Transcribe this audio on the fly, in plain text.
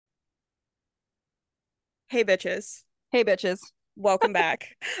Hey bitches, Hey, bitches. welcome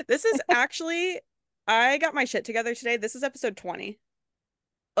back. This is actually, I got my shit together today. This is episode 20.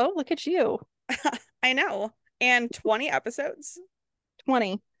 Oh, look at you. I know. And 20 episodes.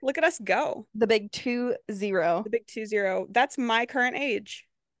 20. Look at us go. The big 2-0. The big 20. That's my current age.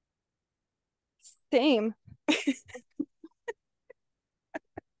 Same.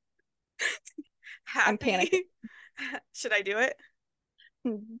 I'm panicking. Happy. Should I do it?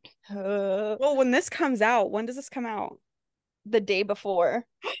 Uh, Well, when this comes out, when does this come out? the day before.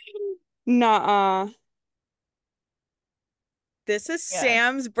 Nuh-uh. This is Yeah.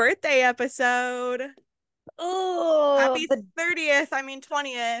 Sam's birthday episode. Oh, Happy the 30th, I mean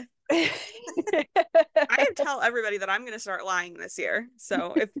 20th. I tell everybody that I'm going to start lying this year.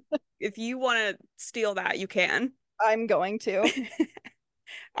 So if you want to steal that, you can. I'm going to.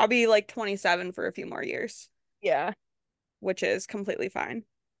 I'll be like 27 for a few more years, Yeah. which is completely fine.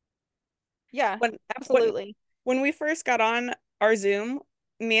 Yeah, When when absolutely. when we first got on our Zoom,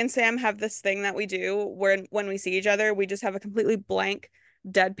 me and Sam have this thing that we do where when we see each other, we just have a completely blank,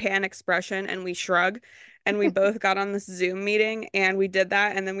 deadpan expression and we shrug. And we both got on this Zoom meeting and we did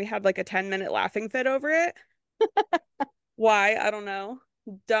that, and then we had like a 10-minute laughing fit over it. Why? I don't know.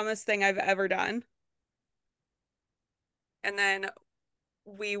 Dumbest thing I've ever done. And then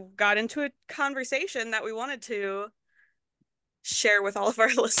we got into a conversation that we wanted to share with all of our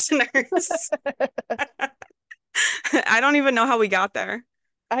listeners. I don't even know how we got there.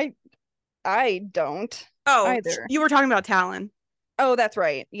 I I don't Oh, either. you were talking about Talon. Oh, that's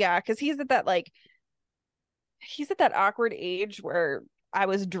right. Yeah, because he's at that awkward age where I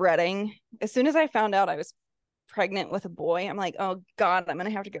was dreading. As soon as I found out I was pregnant with a boy, I'm like, oh God, I'm gonna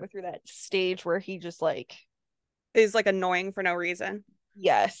have to go through that stage where he just like, Is like annoying for no reason.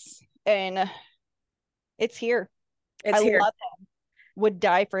 yes. And it's here. I It's here. love him, would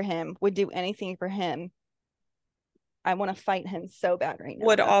die for him, would do anything for him. I want to fight him so bad right now,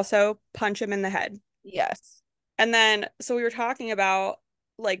 Would though. also punch him in the head. Yes. And then, so we were talking about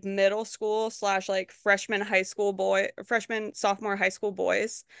like middle school slash like freshman, sophomore high school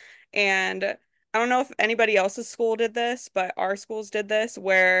boys. And I don't know if anybody else's school did this, but our schools did this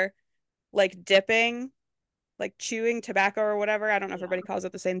where like dipping, like chewing tobacco or whatever, I don't know if Yeah. everybody calls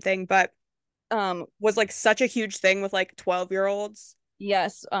it the same thing, but Um, was like such a huge thing with like 12-year-olds.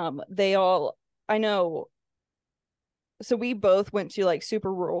 yes. They all, I know. So we both went to like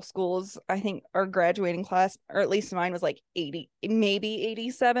super rural schools. I think our graduating class, or at least mine, was like 80, maybe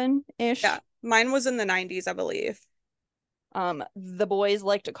 87 Yeah, ish. mine was in the 90s, I believe. The boys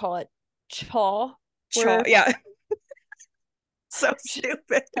like to call it chaw, Chaw, where yeah, so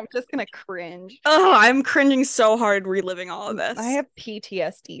stupid. I'm just gonna cringe. Oh, I'm cringing so hard reliving all of I this. have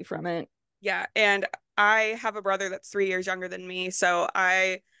PTSD from it. Yeah, and I have a brother that's 3 years younger than me, so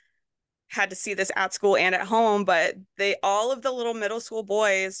I had to see this at school and at home, but they all of the little middle school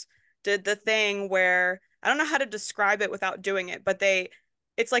boys did the thing where I don't know how to describe it without doing it, but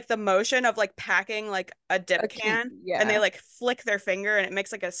it's like the motion of like packing like a dip can and they Yeah. like flick their finger and it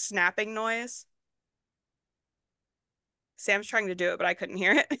makes like a snapping noise. Sam's trying to do it, but I couldn't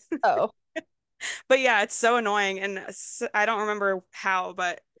hear it. Oh, But yeah, it's so annoying and I don't remember how,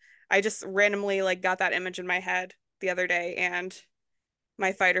 but I just randomly like got that image in my head the other day and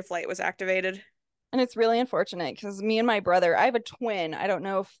my fight or flight was activated. and it's really unfortunate because me and my brother, I have a twin. I don't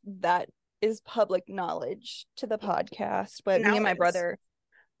know if that is public knowledge to the podcast, but me and Now my it is. brother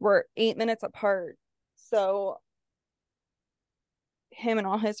were 8 minutes apart. So him and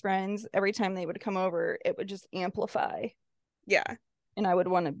all his friends, every time they would come over, it would just amplify, Yeah. and I would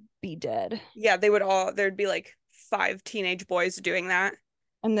want to be dead. Yeah, there'd be like five teenage boys doing that.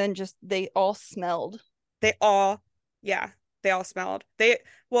 And then just they all smelled. They all, yeah, they all smelled. It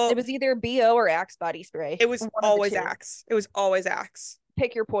Well, was either BO or Axe body spray, it was one of the always two. Axe. It was always Axe.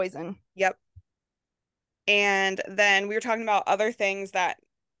 Pick your poison. Yep. And then we were talking about other things that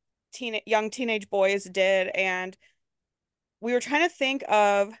young teenage boys did, and we were trying to think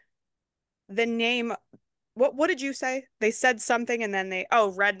of the name. What did you say? They said something and then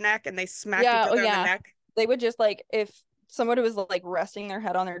redneck and they smacked each Yeah, oh other in the yeah. neck. They would just like if somebody was like resting their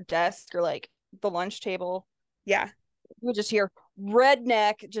head on their desk or like the lunch table, Yeah. you would just hear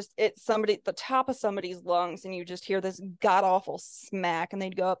redneck, just it's somebody at the top of somebody's lungs, and you just hear this god awful smack, and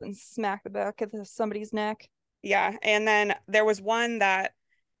they'd go up and smack the back of somebody's neck. Yeah. And then there was one that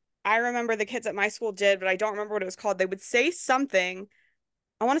I remember the kids at my school did, but I don't remember what it was called. They would say something.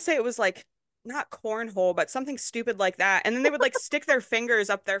 I want to say it was like not cornhole, but something stupid like that. And then they would like stick their fingers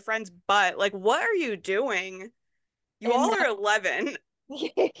up their friend's butt. Like, what are you doing? You And all that are 11.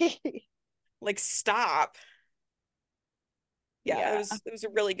 Like, stop. Yeah, yeah. it was a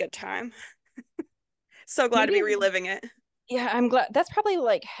really good time. So glad to be Maybe, reliving it. yeah, I'm glad. That's probably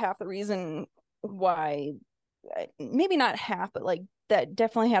like half the reason why, maybe not half, but like that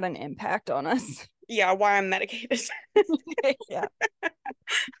definitely had an impact on us. Yeah, why I'm medicated. Yeah.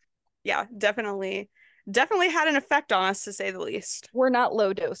 Yeah, definitely had an effect on us to say the least. We're not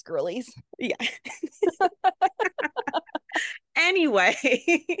low dose girlies. Yeah. Anyway,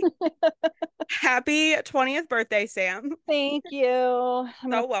 happy 20th birthday, Sam. Thank you. I'm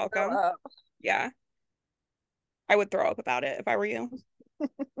gonna So throw welcome. up. Yeah, I would throw up about it if I were you.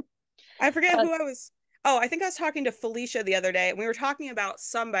 I forget Uh, who I was. Oh, I think I was talking to Felicia the other day, and we were talking about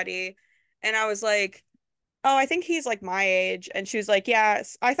somebody, and I was like, "Oh, I think he's like my age." And she was like, "Yeah,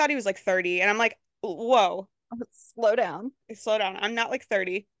 I thought he was like 30." And I'm like, "Whoa, Slow down. slow down. I'm not like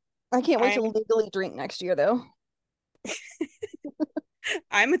 30. I can't wait to I'm legally drink next year, though.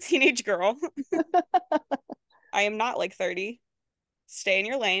 I'm a teenage girl. I am not like 30. Stay in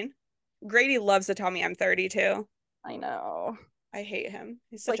your lane." Grady loves to tell me I'm 30 too. I know. I hate him.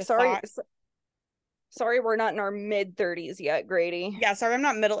 He's It's such like, a sorry, thought. sorry, we're not in our mid 30s yet, Grady. Yeah, sorry, I'm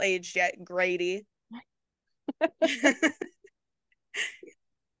not middle aged yet, Grady.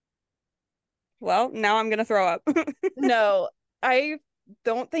 Well, now I'm gonna throw up. No, I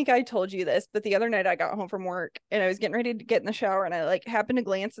don't think I told you this, but the other night I got home from work and I was getting ready to get in the shower and I like happened to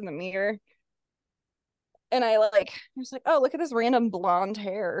glance in the mirror and I was like, oh, look at this random blonde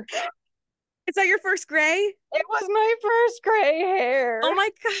hair. Is that your first gray? It was my first gray Oh hair. my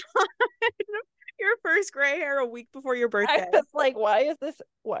God. Your first gray hair a week before your I birthday. was like, why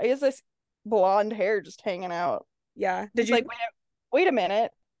is this blonde hair just hanging out? Yeah. Did It's like, you? wait a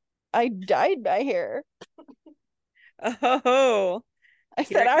minute. I dyed my hair. Oh, I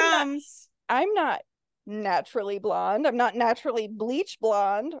here said, it I'm not comes. I'm not naturally blonde. I'm not naturally bleach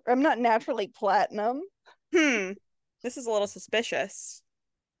blonde. Or I'm not naturally platinum. Hmm. This is a little suspicious.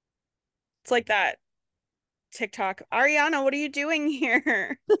 It's like that TikTok. Ariana, what are you doing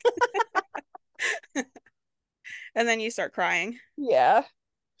here? And then you start crying. Yeah.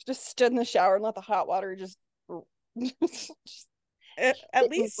 Just stood in the shower and let the hot water just At hit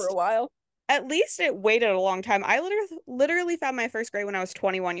me for a least, while. at least it waited a long time. I literally found my first gray when I was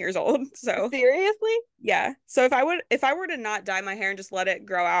 21 years old. So Seriously? yeah. So if I were to not dye my hair and just let it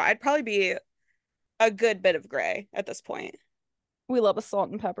grow out, I'd probably be a good bit of gray at this point. We love a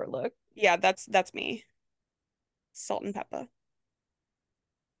salt and pepper look. Yeah, that's me. Salt and pepper.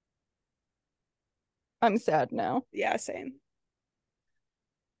 I'm sad now. Yeah, same.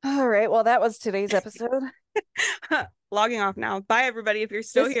 All right. Well, that was today's episode. Logging off now. Bye, everybody, if you're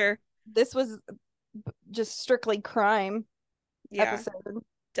still This here. this was just strictly crime Yeah, episode.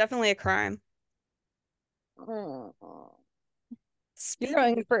 definitely a crime. Mm. You're Speaking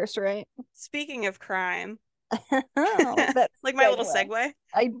going first, right? speaking of crime, Oh, that like my little segue. segue.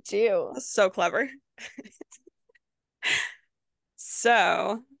 I do. That's so clever.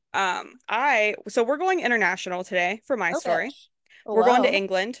 So, so we're going international today for my Okay. story. We're going to Love.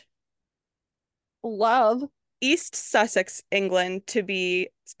 England, Love. East Sussex, England, to be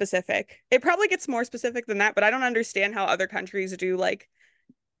specific. It probably gets more specific than that, but I don't understand how other countries do like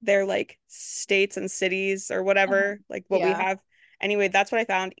their like states and cities or Uh-huh. whatever, like what we Yeah. have. Anyway, that's what I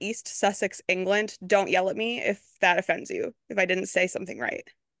found. East Sussex, England. Don't yell at me if that offends you, if I didn't say something right,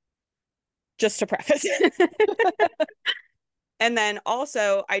 just to preface. And then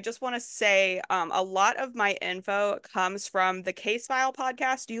also, I just want to say a lot of my info comes from the Case File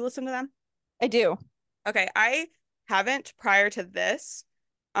podcast. Do you listen to them? I do. Okay, I haven't prior to this,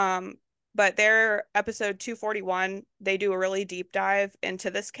 um, but their episode 241, they do a really deep dive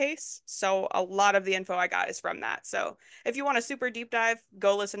into this case. So a lot of the info I got is from that. So if you want a super deep dive,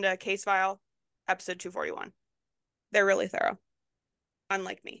 go listen to Case File episode 241. They're really thorough,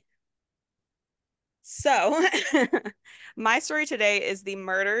 unlike me. So my story today is the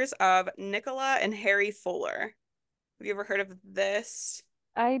murders of Nicola and Harry Fuller. Have you ever heard of this?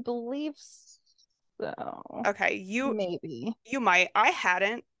 I believe so. Okay, Maybe. you might. I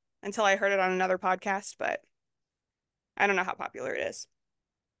hadn't until I heard it on another podcast, but I don't know how popular it is.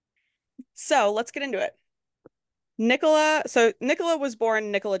 So let's get into it. Nicola was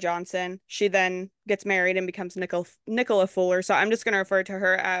born Nicola Johnson. She then gets married and becomes Nicola Fuller. So I'm just going to refer to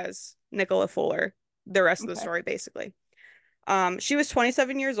her as Nicola Fuller the rest of the Okay. story, basically. She was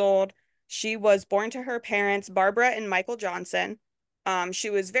 27 years old. She was born to her parents, Barbara and Michael Johnson. She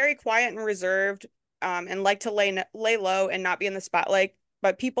was very quiet and reserved, and liked to lay low and not be in the spotlight.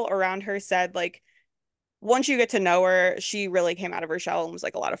 But people around her said, like, once you get to know her, she really came out of her shell and was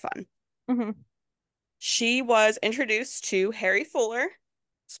like a lot of fun. Hmm. She was introduced to Harry Fuller.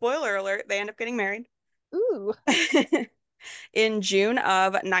 Spoiler alert, they end up getting married Ooh. in June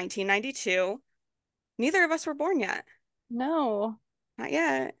of 1992. Neither of us were born yet. No. Not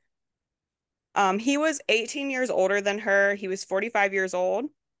yet. He was 18 years older than her. He was 45 years old.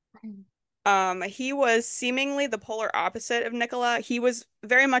 He was seemingly the polar opposite of Nicola. He was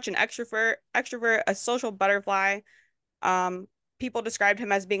very much an extrovert, a social butterfly. Um, People described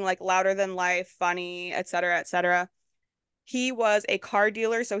him as being like louder than life, funny, etc., etc. He was a car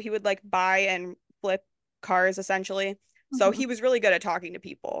dealer, so he would like buy and flip cars essentially. So Hmm. he was really good at talking to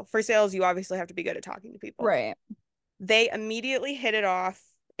people. For sales, you obviously have to be good at talking to people. Right. They immediately hit it off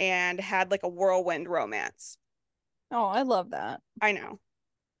and had like a whirlwind romance. Oh, I love that. I know.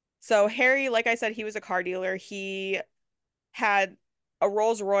 So Harry, like I said, he was a car dealer. He had a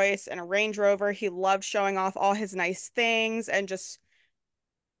Rolls Royce and a Range Rover. He loved showing off all his nice things and just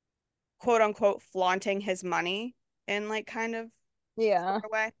quote unquote flaunting his money in like kind of sort Yeah. of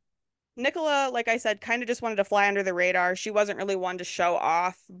way. Nicola, like I said, kind of just wanted to fly under the radar. She wasn't really one to show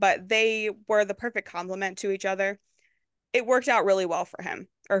off, but they were the perfect complement to each other. It worked out really well for him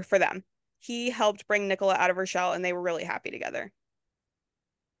or for them. He helped bring Nicola out of her shell and they were really happy together.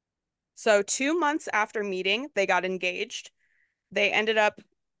 So, 2 months after meeting, they got engaged. They ended up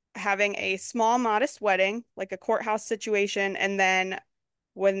having a small, modest wedding, like a courthouse situation. And then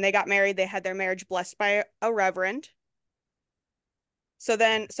when they got married, they had their marriage blessed by a reverend. So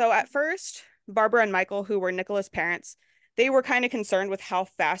at first, Barbara and Michael, who were Nicola's parents, they were kind of concerned with how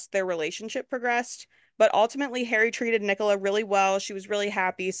fast their relationship progressed. But ultimately, Harry treated Nicola really well. She was really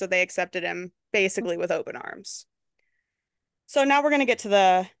happy, so they accepted him basically with open arms. So now we're going to get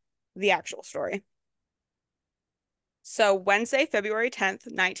to the actual story. So Wednesday, February 10th,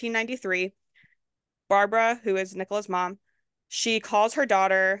 1993, Barbara, who is Nicola's mom, she calls her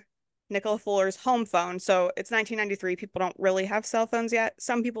daughter Nicola Fuller's home phone. So it's 1993. People don't really have cell phones yet.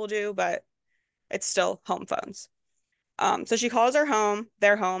 Some people do, but it's still home phones. So she calls her home,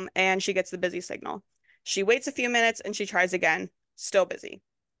 their home, and she gets the busy signal. She waits a few minutes and she tries again, still busy.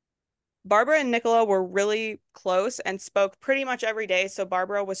 Barbara and Nicola were really close and spoke pretty much every day, so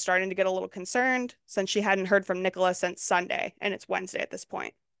Barbara was starting to get a little concerned since she hadn't heard from Nicola since Sunday, and it's Wednesday at this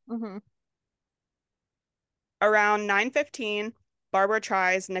point. Hmm. Around 9:15, Barbara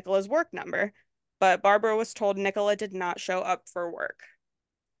tries Nicola's work number, but Barbara was told Nicola did not show up for work.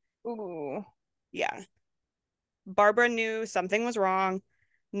 Ooh. Yeah. Barbara knew something was wrong.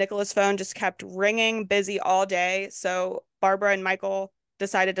 Nicola's phone just kept ringing, busy all day, so Barbara and Michael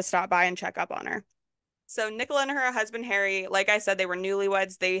decided to stop by and check up on her. So Nicola and her husband Harry, like I said, they were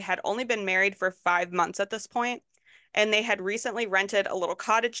newlyweds. They had only been married for 5 months at this point, and they had recently rented a little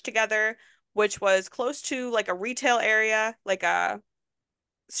cottage together, which was close to like a retail area, like a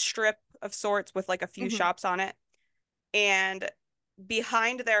strip of sorts with like a few Hmm. shops on it. And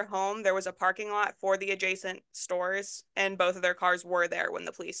behind their home, there was a parking lot for the adjacent stores, and both of their cars were there when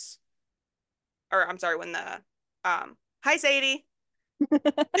the police, or I'm sorry, when the, hi Sadie,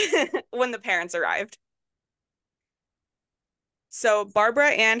 when the parents arrived. So Barbara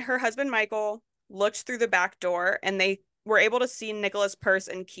and her husband Michael looked through the back door and they were able to see Nicola's purse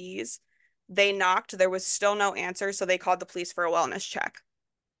and keys. They knocked, there was still no answer, so they called the police for a wellness check.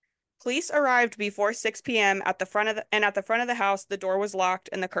 Police arrived before 6 p.m. At the front of the house, the door was locked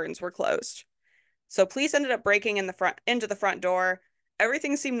and the curtains were closed. So police ended up breaking into the front door.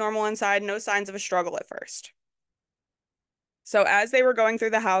 Everything seemed normal inside, no signs of a struggle at first. So as they were going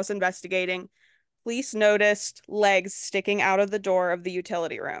through the house investigating, police noticed legs sticking out of the door of the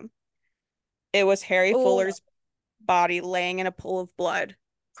utility room. It was Harry Oh no. Fuller's body laying in a pool of blood,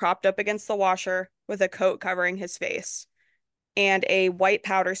 propped up against the washer with a coat covering his face and a white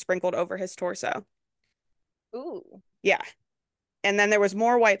powder sprinkled over his torso. Ooh. Yeah. And then there was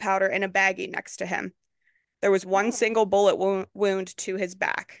more white powder in a baggie next to him. There was one Hmm. single bullet wound to his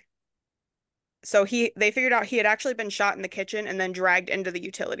back. So they figured out he had actually been shot in the kitchen and then dragged into the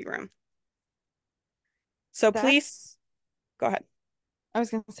utility room. So police, That's, go ahead. I was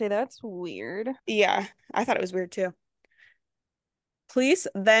gonna say that's weird. Yeah, I thought it was weird too. Police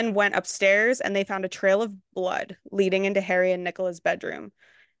then went upstairs and they found a trail of blood leading into Harry and Nicola's bedroom,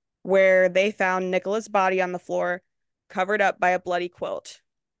 where they found Nicola's body on the floor, covered up by a bloody quilt.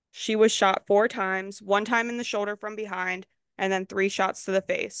 She was shot 4 times, one time in the shoulder from behind, and then 3 shots to the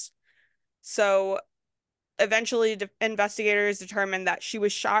face. So eventually, investigators determined that she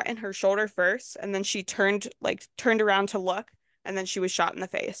was shot in her shoulder first, and then she turned around to look, and then she was shot in the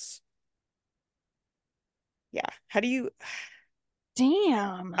face. Yeah. How do you?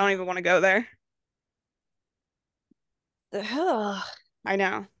 Damn. I don't even want to go there. Ugh. I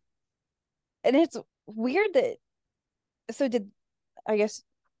know. And it's weird that, so did, I guess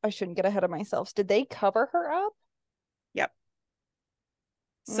I shouldn't get ahead of myself. Did they cover her up? Yep.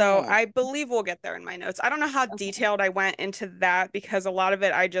 So Mm, I believe we'll get there in my notes. I don't know how okay. detailed I went into that because a lot of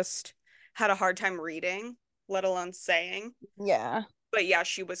it I just had a hard time reading, let alone saying. Yeah. But yeah,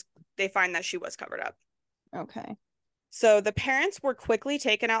 they find that she was covered up. Okay. So the parents were quickly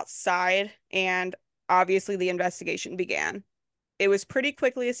taken outside and obviously the investigation began. It was pretty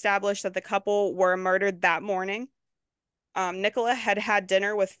quickly established that the couple were murdered that morning. Nicola had had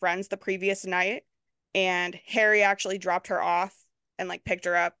dinner with friends the previous night, and Harry actually dropped her off and like picked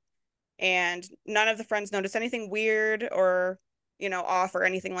her up. And none of the friends noticed anything weird or, off or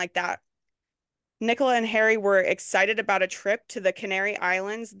anything like that. Nicola and Harry were excited about a trip to the Canary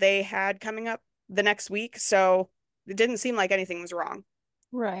Islands they had coming up the next week, so it didn't seem like anything was wrong.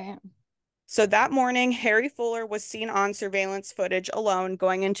 Right. So that morning, Harry Fuller was seen on surveillance footage alone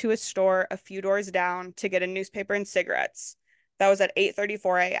going into a store a few doors down to get a newspaper and cigarettes. That was at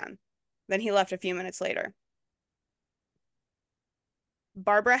 8:34 a.m. Then he left a few minutes later.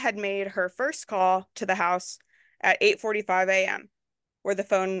 Barbara had made her first call to the house at 8:45 a.m., where the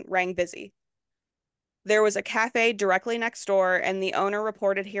phone rang busy. There was a cafe directly next door, and the owner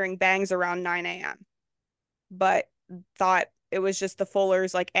reported hearing bangs around 9 a.m., but thought it was just the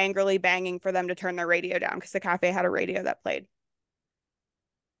Fullers like angrily banging for them to turn their radio down because the cafe had a radio that played.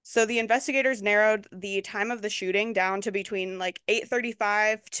 So the investigators narrowed the time of the shooting down to between like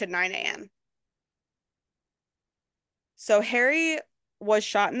 8:35 to 9 a.m. So Harry was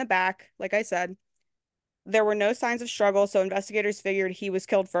shot in the back, like I said. There were no signs of struggle, so investigators figured he was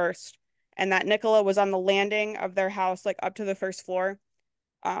killed first, and that Nicola was on the landing of their house, like up to the first floor,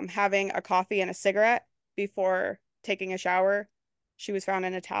 having a coffee and a cigarette before taking a shower. She was found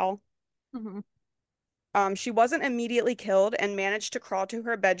in a towel. Hmm. She wasn't immediately killed and managed to crawl to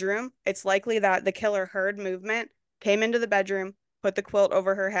her bedroom. It's likely that the killer heard movement, came into the bedroom, put the quilt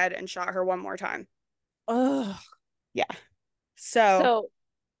over her head, and shot her one more time. Ugh. Yeah. So So,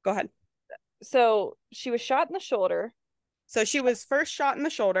 go ahead. so she was shot in the shoulder. So she was first shot in the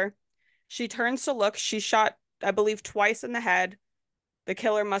shoulder. She turns to look. She's shot, I believe, twice in the head. The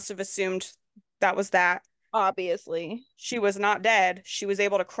killer must have assumed that was that. Obviously. She was not dead. She was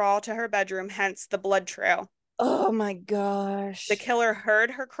able to crawl to her bedroom, hence the blood trail. Oh my The gosh. killer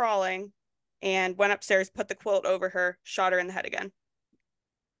heard her crawling and went upstairs, put the quilt over her, shot her in the head again.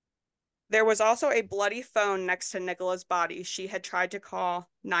 There was also a bloody phone next to Nicola's body. She had tried to call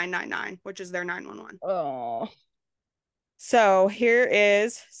 999, which is their 911. Oh. So here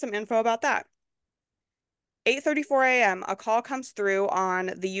is some info about that. 8:34 a.m., a call comes through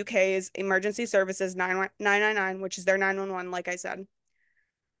on the UK's emergency services 999, which is their 911, like I said.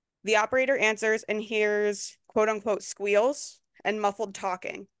 The operator answers and hears quote unquote squeals and muffled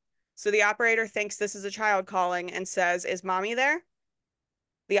talking. So the operator thinks this is a child calling and says, "Is mommy there?"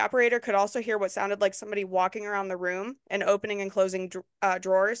 The operator could also hear what sounded like somebody walking around the room and opening and closing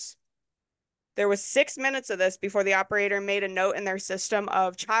drawers. There was 6 minutes of this before the operator made a note in their system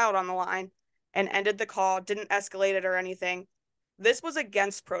of child on the line and ended the call, didn't escalate it or anything. This was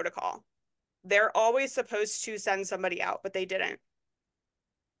against protocol. They're always supposed to send somebody out, but they didn't,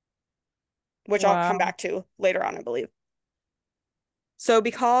 which I'll come Wow. back to later on, I believe. So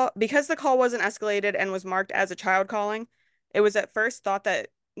because the call wasn't escalated and was marked as a child calling, it was at first thought that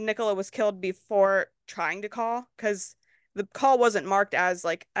Nicola was killed before trying to call because the call wasn't marked as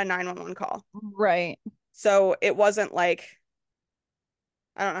like a 911 call. Right. So it wasn't like,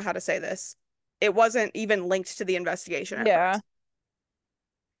 I don't know how to say this. It wasn't even linked to the investigation at Yeah.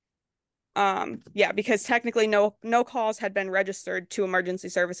 first. Yeah, because technically no calls had been registered to emergency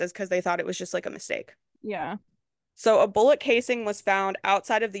services because they thought it was just like a mistake. Yeah. So a bullet casing was found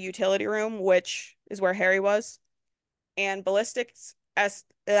outside of the utility room, which is where Harry was, and ballistics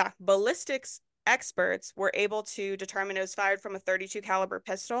experts were able to determine it was fired from a 32 caliber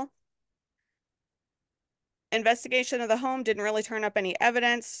pistol. Investigation of the home didn't really turn up any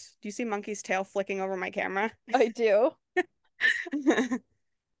evidence. Do you see Monkey's tail flicking over my camera? I do.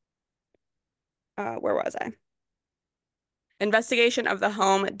 Where was I? Investigation of the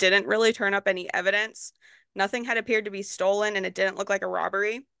home didn't really turn up any evidence. Nothing had appeared to be stolen, and it didn't look like a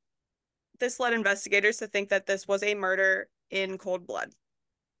robbery. This led investigators to think that this was a murder in cold blood.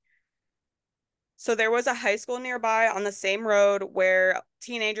 So there was a high school nearby on the same road where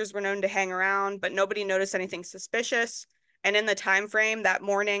teenagers were known to hang around, but nobody noticed anything suspicious. And in the time frame, that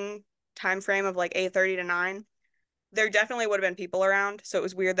morning time frame of like 8:30 to 9, there definitely would have been people around. So it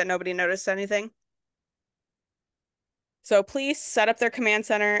was weird that nobody noticed anything. So police set up their command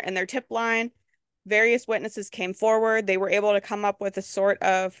center and their tip line. Various witnesses came forward. They were able to come up with a sort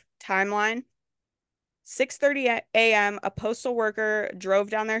of timeline. 6:30 a.m., a postal worker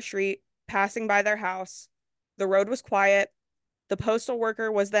drove down their street, passing by their house. The road was quiet. The postal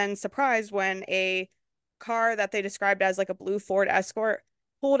worker was then surprised when a car that they described as like a blue Ford Escort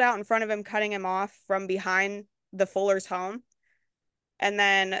pulled out in front of him, cutting him off from behind the Fuller's home. And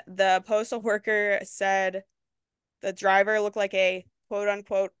then the postal worker said the driver looked like a quote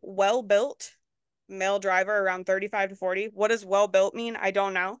unquote well built male driver around 35 to 40. What does well built mean? I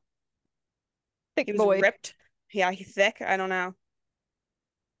don't know. Thick He was boy. ripped. Yeah, he's thick. I don't know.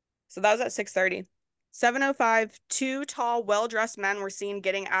 So that was at 6:30. 7:05, two tall, well-dressed men were seen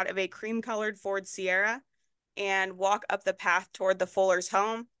getting out of a cream-colored Ford Sierra and walk up the path toward the Fuller's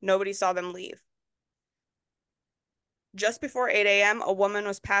home. Nobody saw them leave. Just before 8 a.m., a woman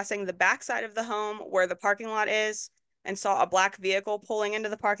was passing the backside of the home where the parking lot is and saw a black vehicle pulling into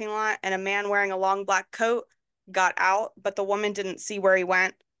the parking lot, and a man wearing a long black coat got out, but the woman didn't see where he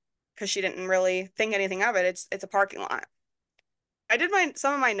went because she didn't really think anything of it. It's a parking lot. I did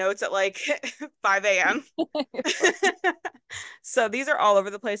some of my notes at like 5 a.m. You're fine. So these are all over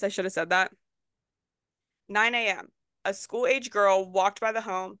the place. I should have said that. 9 a.m. A school-age girl walked by the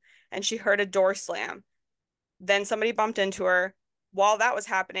home and she heard a door slam. Then somebody bumped into her. While that was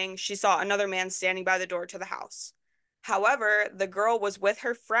happening, she saw another man standing by the door to the house. However, the girl was with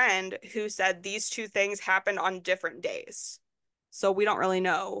her friend who said these two things happened on different days. So we don't really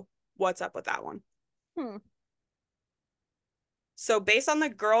know what's up with that one. Hmm. So, based on the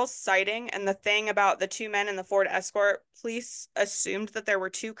girl's sighting and the thing about the two men in the Ford Escort, police assumed that there were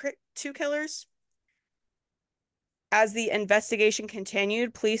two killers. As the investigation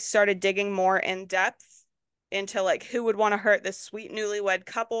continued, police started digging more in depth into like who would want to hurt this sweet newlywed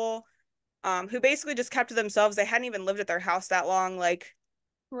couple, who basically just kept to themselves. They hadn't even lived at their house that long. Like,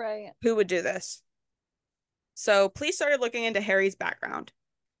 Right. who would do this? So, police started looking into Harry's background.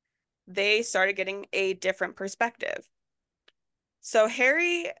 They started getting a different perspective. So,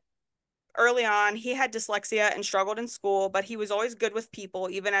 Harry early on, he had dyslexia and struggled in school, but he was always good with people,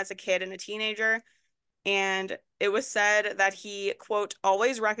 even as a kid and a teenager. And it was said that he, quote,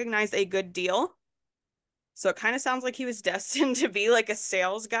 always recognized a good deal. So it kind of sounds like he was destined to be like a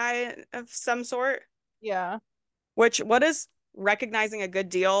sales guy of some sort. Yeah. Which, what does recognizing a good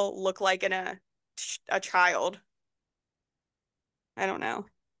deal look like in a child? I don't know.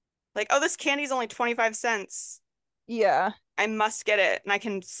 Like, oh, this candy's only 25 cents. Yeah. I must get it and I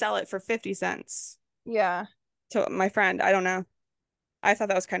can sell it for 50 cents Yeah. to my friend. I don't know. I thought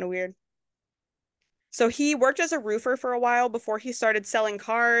that was kind of weird. So he worked as a roofer for a while before he started selling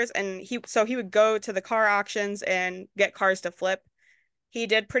cars, and he would go to the car auctions and get cars to flip. He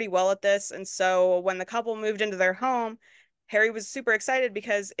did pretty well at this, and so when the couple moved into their home, Harry was super excited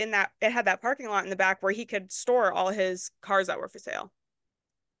because in that it had that parking lot in the back where he could store all his cars that were for sale.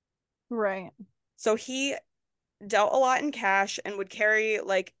 Right. So he dealt a lot in cash and would carry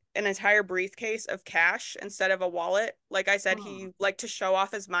like an entire briefcase of cash instead of a wallet. Like I said, Hmm. he liked to show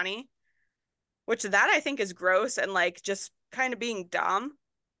off his money, which that I think is gross and like just kind of being dumb.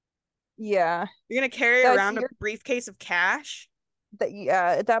 Yeah. You're gonna carry That's around a you're briefcase of cash? that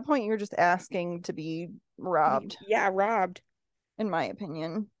yeah, at that point you're just asking to be robbed, Yeah, robbed. in my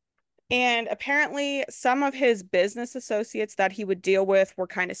opinion. And apparently, some of his business associates that he would deal with were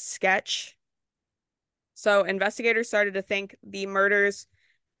kind of sketch. So investigators started to think the murders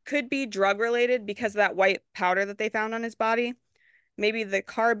could be drug related because of that white powder that they found on his body. Maybe the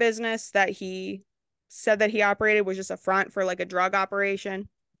car business that he said that he operated was just a front for like a drug operation.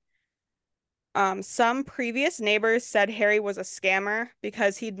 Some previous neighbors said Harry was a scammer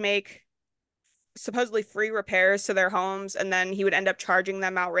because he'd make supposedly free repairs to their homes and then he would end up charging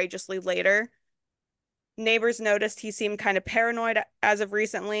them outrageously later. Neighbors noticed he seemed kind of paranoid as of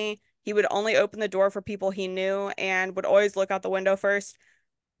recently. He would only open the door for people he knew and would always look out the window first.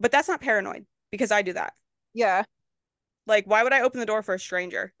 But that's not paranoid because I do that. Yeah. Like, why would I open the door for a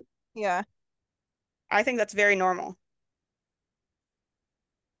stranger? Yeah. I think that's very normal.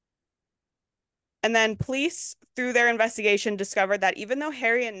 And then police, through their investigation, discovered that even though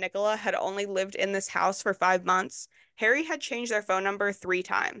Harry and Nicola had only lived in this house for 5 months, Harry had changed their phone number 3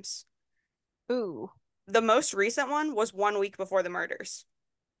 times. Ooh. The most recent one was 1 week before the murders.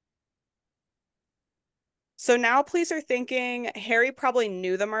 So now police are thinking Harry probably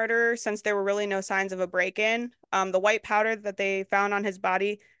knew the murderer since there were really no signs of a break-in. The white powder that they found on his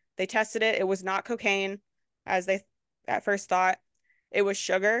body, they tested it. It was not cocaine, as they at first thought. It was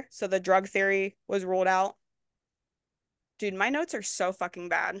sugar, so the drug theory was ruled out. Dude, my notes are so fucking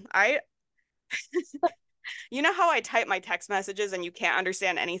bad. You know how I type my text messages and you can't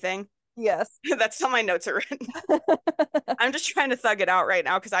understand anything? Yes. That's how my notes are written. I'm just trying to thug it out right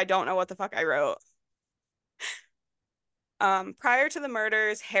now because I don't know what the fuck I wrote. Prior to the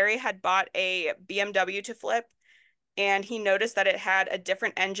murders, Harry had bought a BMW to flip, and he noticed that it had a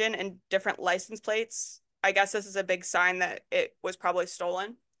different engine and different license plates. I guess this is a big sign that it was probably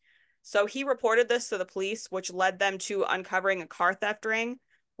stolen. So he reported this to the police, which led them to uncovering a car theft ring,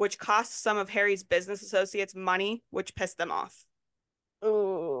 which cost some of Harry's business associates money, which pissed them off.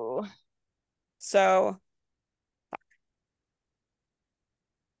 Ooh. So,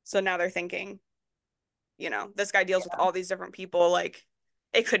 so now they're thinking, this guy deals with Yeah. all these different people, like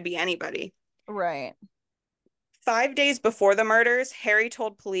it could be anybody. Right. 5 days before the murders, Harry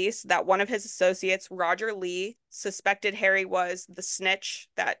told police that one of his associates, Roger Lee, suspected Harry was the snitch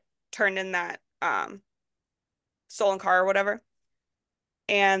that turned in that stolen car or whatever,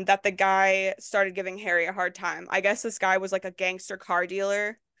 and that the guy started giving Harry a hard time. I guess this guy was like a gangster car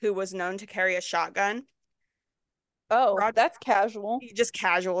dealer who was known to carry a shotgun. Oh, Roger, that's casual. just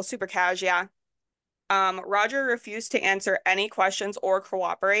casual, super casual, yeah. Roger refused to answer any questions or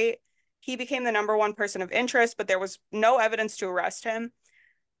cooperate. He became the number one person of interest, but there was no evidence to arrest him.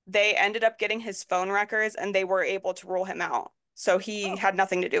 They ended up getting his phone records and they were able to rule him out. So he Oh. had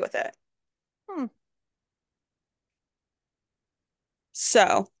nothing to do with it. Hmm.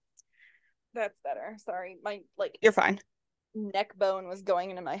 So That's better. Sorry. My like you're fine. neck bone was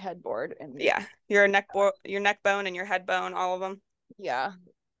going into my headboard and Yeah. Your neck bone and your head bone, all of them. yeah,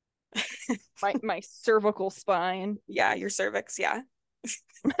 my cervical spine. Yeah, your cervix. Yeah.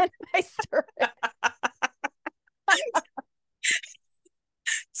 My cervix.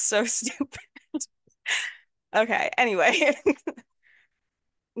 So stupid. Okay. Anyway,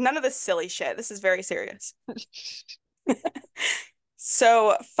 none of this silly shit. This is very serious.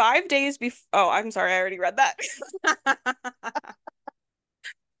 So 5 days before, oh, I'm sorry, I already read that.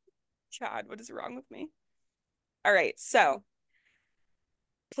 God, what is wrong with me? All right, so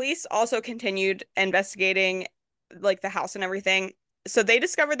police also continued investigating like the house and everything. So they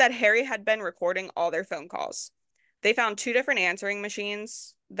discovered that Harry had been recording all their phone calls. They found two different answering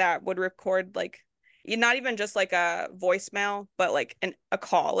machines that would record like not even just like a voicemail, but like a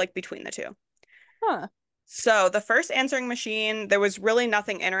call like between the two. Huh. So the first answering machine, there was really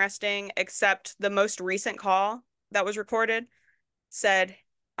nothing interesting except the most recent call that was recorded said,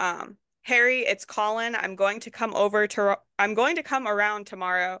 Harry, it's Colin. I'm going to come around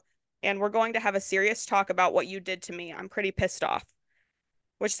tomorrow and we're going to have a serious talk about what you did to me. I'm pretty pissed off,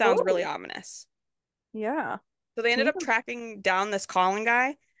 which sounds really Oh, ominous. yeah. So they ended He's up tracking down this Colin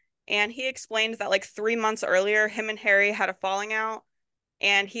guy, and he explained that like 3 months earlier, him and Harry had a falling out,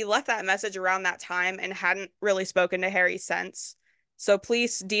 and he left that message around that time and hadn't really spoken to Harry since. So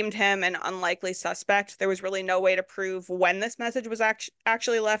police deemed him an unlikely suspect. There was really no way to prove when this message was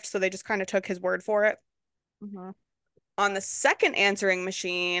actually left, so they just kind of took his word for it. hmm On the second answering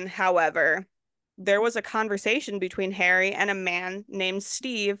machine, however, there was a conversation between Harry and a man named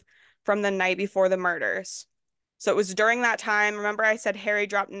Steve from the night before the murders. So it was during that time. Remember, I said Harry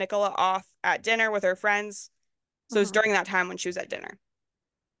dropped Nicola off at dinner with her friends. So it was hmm during that time when she was at dinner.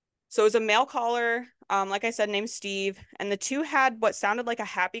 So it was a male caller, like I said, named Steve, and the two had what sounded like a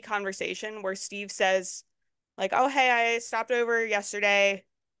happy conversation where Steve says, like, "Oh, hey, I stopped over yesterday,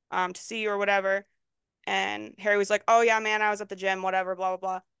 to see you or whatever." And Harry was like, "Oh yeah, man, I was at the gym, whatever, blah blah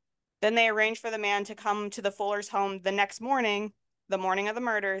blah." Then they arranged for the man to come to the Fuller's home the next morning, the morning of the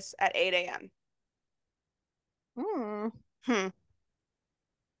murders, at 8 a.m. Hmm. Hmm.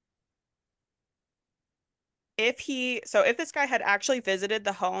 If this guy had actually visited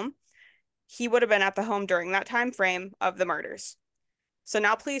the home, he would have been at the home during that time frame of the murders. So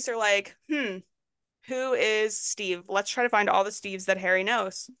now police are like, who is Steve? Let's try to find all the Steves that Harry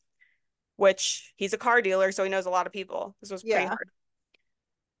knows, which he's a car dealer, so he knows a lot of people. This was pretty Yeah. hard.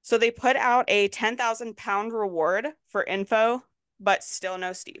 So they put out a 10,000 pound reward for info, but still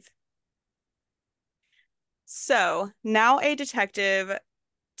no Steve. So now a detective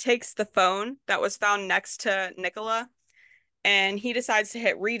takes the phone that was found next to Nicola and he decides to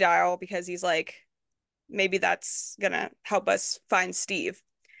hit redial because he's like, maybe that's gonna help us find Steve.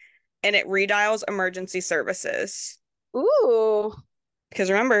 And it redials emergency services. Ooh.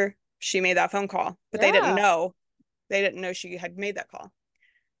 Because remember, she made that phone call, but they didn't Yeah. know. They didn't know she had made that call.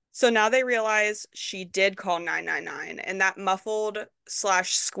 So now they realize she did call 999, and that muffled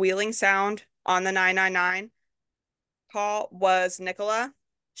slash squealing sound on the 999 call was Nicola.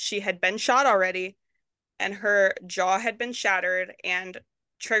 She had been shot already, and her jaw had been shattered. And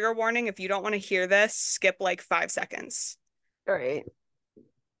trigger warning, if you don't want to hear this, skip like 5 seconds. All right.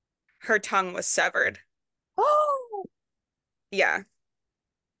 Her tongue was severed. Oh. Yeah.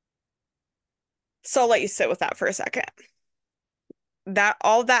 So I'll let you sit with that for a second. That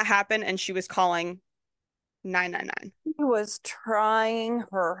all that happened, and she was calling 999. She was trying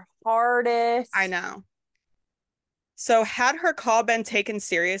her I hardest. know. So had her call been taken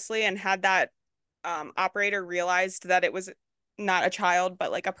seriously and had that operator realized that it was not a child,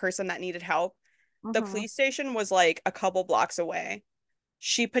 but like a person that needed help, the Mm-hmm. police station was like a couple blocks away.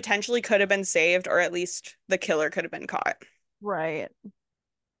 She potentially could have been saved, or at least the killer could have been caught. Right. Oh,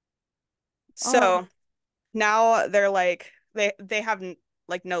 So now they're like they have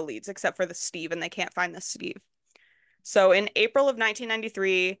like no leads except for the Steve, and they can't find the Steve. So in April of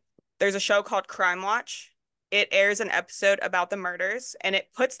 1993, there's a show called Crime Watch. It airs an episode about the murders, and it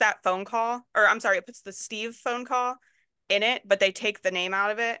puts that phone call, or I'm sorry, it puts the Steve phone call in it, but they take the name out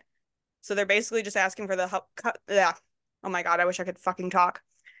of it. So they're basically just asking for the help. Yeah. Oh my God, I wish I could fucking talk.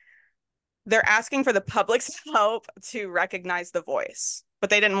 They're asking for the public's help to recognize the voice, but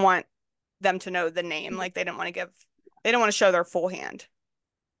they didn't want them to know the name. Like they didn't want to show their full hand.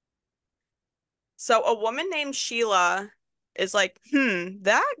 So a woman named Sheila is like,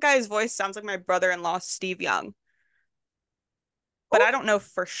 that guy's voice sounds like my brother-in-law, Steve Young, but oh, I don't know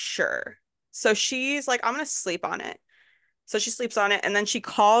for sure. So she's like, I'm gonna sleep on it. So she sleeps on it, and then she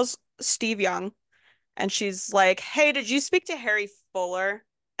calls Steve Young, and she's like, hey, did you speak to Harry Fuller?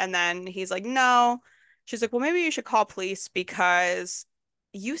 And then he's like, no. She's like, well, maybe you should call police because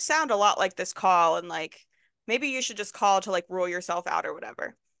you sound a lot like this call, and like maybe you should just call to like rule yourself out or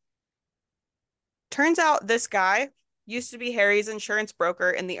whatever. Turns out this guy used to be Harry's insurance broker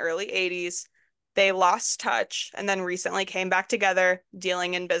in the early 80s. They lost touch and then recently came back together,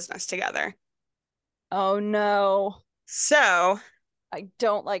 dealing in business together. oh no. So, I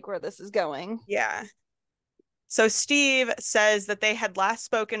don't like where this is going. yeah. So Steve says that they had last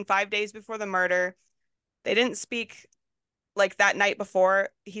spoken 5 days before the murder. They didn't speak like that night before.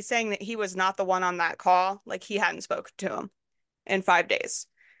 He's saying that he was not the one on that call, like he hadn't spoken to him in 5 days.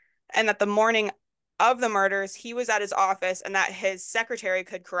 And that the morning of the murders, he was at his office and that his secretary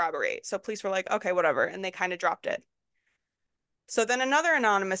could corroborate. So police were like, okay, whatever. And they kind of dropped it. So then another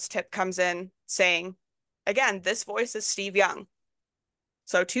anonymous tip comes in saying, again, this voice is Steve Young.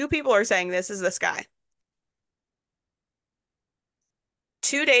 So two people are saying this is this guy.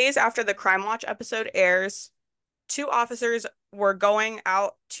 2 days after the Crime Watch episode airs, two officers were going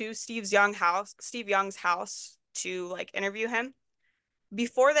out to Steve Young's house to like interview him.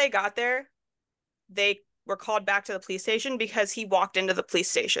 Before they got there, they were called back to the police station because he walked into the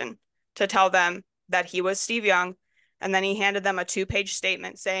police station to tell them that he was Steve Young. And then he handed them a 2-page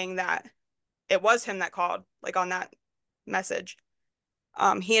statement saying that it was him that called, like on that message.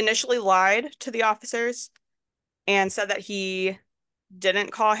 He initially lied to the officers and said that he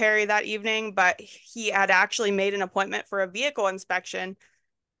didn't call Harry that evening, but he had actually made an appointment for a vehicle inspection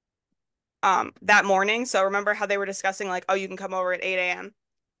that morning. So remember how they were discussing like, oh, you can come over at 8 a.m.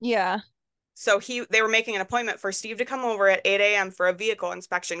 Yeah. So they were making an appointment for Steve to come over at 8 a.m. for a vehicle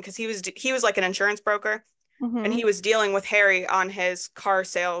inspection because he was like an insurance broker and Mm-hmm. he was dealing with Harry on his car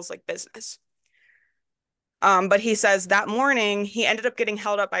sales like business. But he says that morning he ended up getting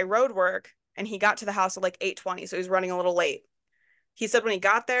held up by road work and he got to the house at like 8:20, so he was running a little late. He said when he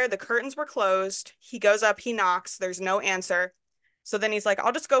got there, the curtains were closed. He goes up, he knocks, there's no answer. So then he's like,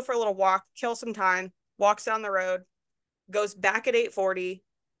 I'll just go for a little walk, kill some time, walks down the road, goes back at 8:40,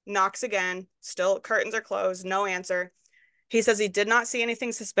 knocks again, still curtains are closed, no answer. He says he did not see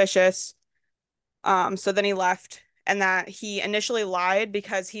anything suspicious. So then he left and that he initially lied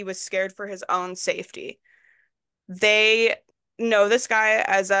because he was scared for his own safety. They know this guy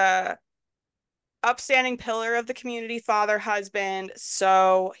as a upstanding pillar of the community, father, husband,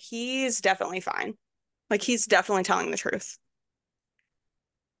 so he's definitely fine. Like he's definitely telling the truth.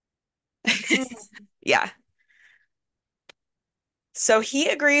 Mm. Yeah. So he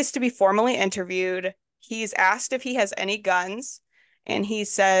agrees to be formally interviewed. He's asked if he has any guns, and he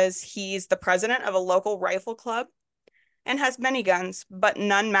says he's the president of a local rifle club and has many guns, but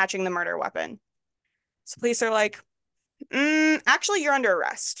none matching the murder weapon. So police are like, actually, you're under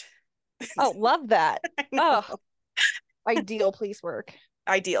arrest. Oh, love that. I Oh, know. ideal police work.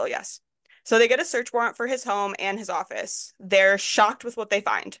 Ideal, yes. So they get a search warrant for his home and his office. They're shocked with what they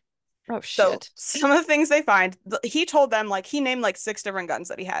find. Oh So shit. some of the things they find, he told them, like, he named like 6 different guns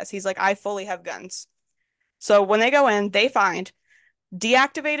that he has. He's like, I fully have guns. So when they go in, they find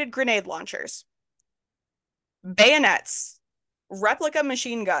deactivated grenade launchers, bayonets, replica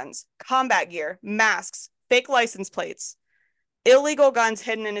machine guns, combat gear, masks, fake license plates, illegal guns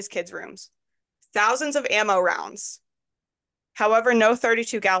hidden in his kids' rooms, thousands of ammo rounds. However, no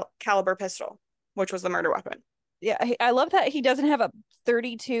 32 caliber pistol, which was the murder weapon. Yeah, I love that he doesn't have a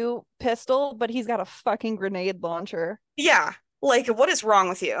 32 pistol, but he's got a fucking grenade launcher. Yeah, like what is wrong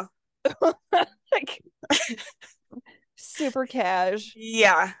with you? Like super cash.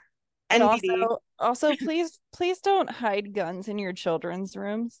 Yeah. And NBD. also please don't hide guns in your children's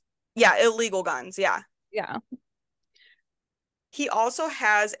rooms. Yeah, illegal guns. Yeah. Yeah. He also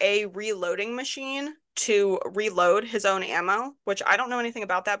has a reloading machine to reload his own ammo, which I don't know anything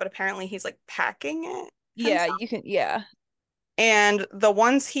about that, but apparently he's like packing it Yeah, himself. you can yeah. And the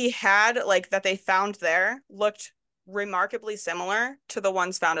ones he had, like that they found there, looked remarkably similar to the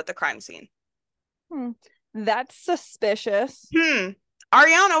ones found at the crime scene. Hmm. That's suspicious. Hmm.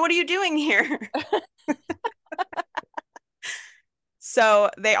 Ariana, what are you doing here? So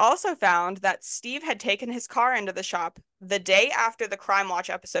they also found that Steve had taken his car into the shop the day after the Crime Watch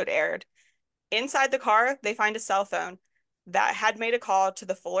episode aired. Inside the car, they find a cell phone that had made a call to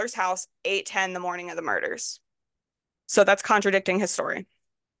the Fuller's house 8:10 the morning of the murders. So that's contradicting his story.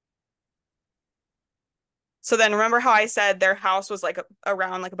 So then remember how I said their house was like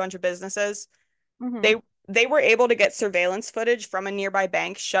around like a bunch of businesses? Hmm. They they were able to get surveillance footage from a nearby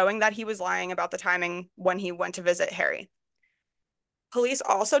bank showing that he was lying about the timing when he went to visit Harry. Police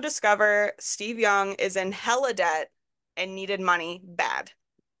also discover Steve Young is in hella debt and needed money bad.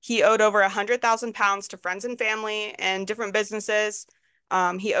 He owed over £100,000 to friends and family and different businesses.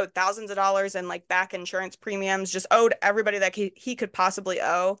 He owed thousands of dollars in like back insurance premiums, just owed everybody that he could possibly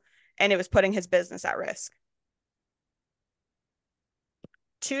owe, and it was putting his business at risk.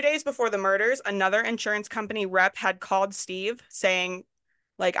 2 days before the murders, another insurance company rep had called Steve saying,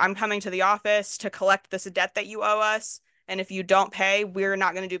 like, I'm coming to the office to collect this debt that you owe us. And if you don't pay, we're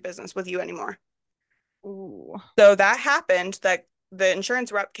not going to do business with you anymore. Ooh. So that happened that the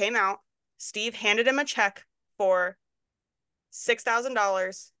insurance rep came out. Steve handed him a check for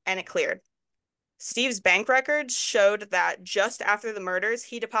 $6,000 and it cleared. Steve's bank records showed that just after the murders,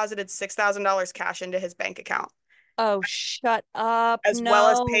 he deposited $6,000 cash into his bank account, Oh, shut up. as well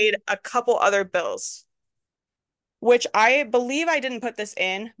as paid No. a couple other bills, which I believe I didn't put this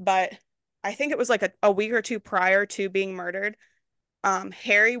in, but I think it was like a week or two prior to being murdered.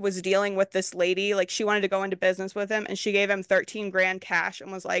 Harry was dealing with this lady, like she wanted to go into business with him, and she gave him 13 grand cash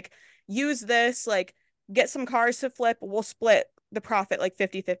and was like, use this, like get some cars to flip, we'll split the profit like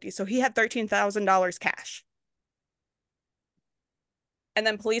 50-50. So he had $13,000 cash. And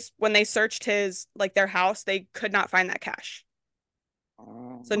then police, when they searched his like their house, they could not find that cash.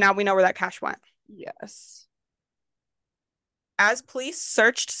 So Um, now we know where that cash went. yes. As police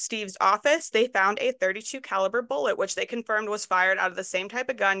searched Steve's office, they found a 32 caliber bullet, which they confirmed was fired out of the same type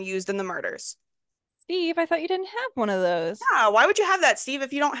of gun used in the murders. Steve, I thought you didn't have one of those. Yeah, why would you have that, Steve,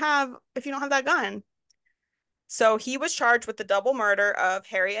 if you don't have that gun? So he was charged with the double murder of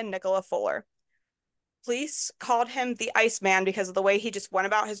Harry and Nicola Fuller. Police called him the Iceman because of the way he just went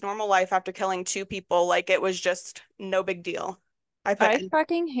about his normal life after killing two people, like it was just no big deal. I put I in.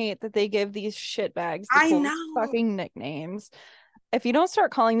 fucking hate that they give these shitbags the I coolest know. fucking nicknames. If you don't start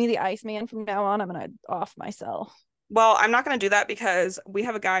calling me the Iceman from now on, I'm gonna off myself. Well, I'm not going to do that because we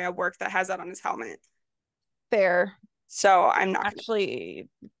have a guy at work that has that on his helmet. Fair. So I'm not going to. Actually,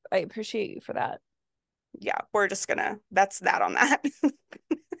 I appreciate you for that. Yeah, we're just gonna, that's that on that.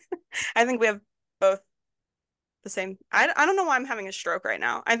 I think we have both the same. I don't know why I'm having a stroke right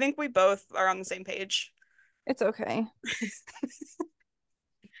now. I think we both are on the same page. It's okay.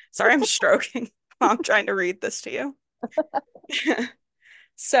 Sorry, I'm stroking while I'm trying to read this to you.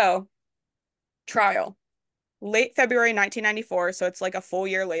 So, trial, late February 1994. So it's like a full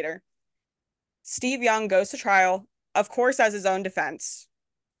year later. Steve Young goes to trial, of course, as his own defense.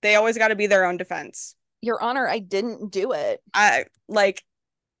 They always got to be their own defense. Your Honor, I didn't do it. I like,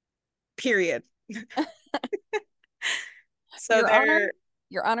 period. So Your Honor, they're,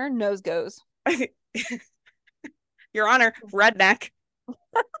 Your Honor, nose goes. Your Honor, redneck.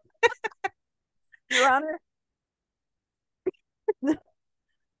 Your Honor.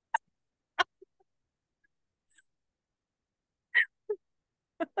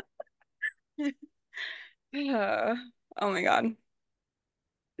 Oh my God.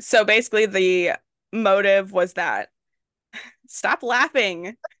 So basically, the motive was that stop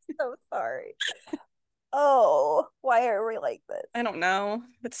laughing. So sorry. Oh, why are we like this? I don't know.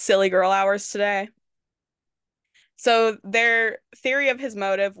 It's silly girl hours today. So their theory of his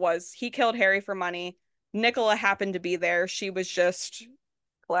motive was he killed Harry for money. Nicola happened to be there. She was just,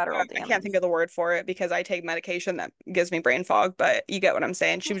 Collateral I can't think damage. of the word for it because I take medication that gives me brain fog, but you get what I'm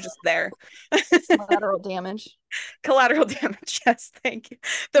saying. She was just there. Collateral damage. Collateral damage. Yes, thank you.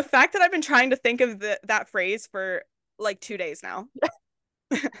 The fact that I've been trying to think of that phrase for like 2 days now.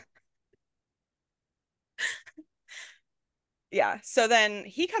 Yeah. So then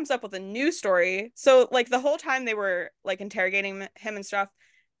he comes up with a new story. So like the whole time they were like interrogating him and stuff,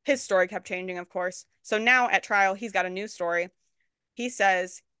 his story kept changing, of course. So now at trial, he's got a new story. He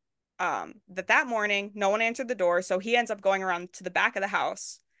says That morning no one answered the door, so he ends up going around to the back of the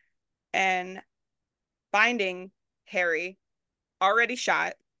house and finding Harry already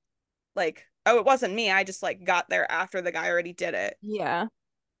shot. Like, oh, it wasn't me. I just like got there after the guy already did it. Yeah.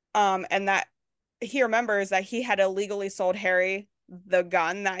 And that he remembers that he had illegally sold Harry the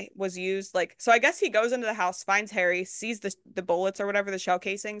gun that was used. Like, so I guess he goes into the house, finds Harry, sees the bullets or whatever, the shell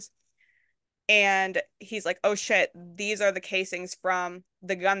casings, and he's like, "Oh shit, these are the casings from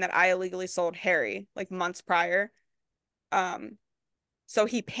the gun that I illegally sold Harry like months prior." Um, so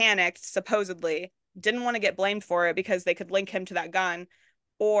he panicked, supposedly, didn't want to get blamed for it because they could link him to that gun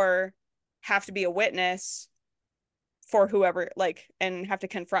or have to be a witness for whoever, like, and have to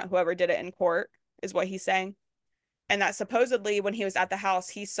confront whoever did it in court, is what he's saying. And that supposedly, when he was at the house,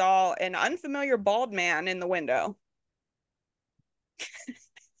 he saw an unfamiliar bald man in the window.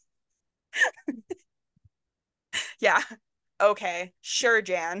 Yeah. Okay. Sure,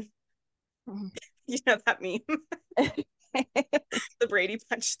 Jan. You know that meme, the Brady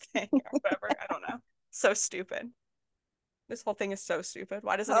Bunch thing or whatever. I don't know. So stupid. This whole thing is so stupid.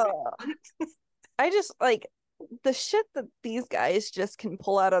 Why does it even? Oh, I just like the shit that these guys just can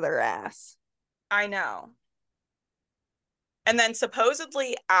pull out of their ass. I know. And then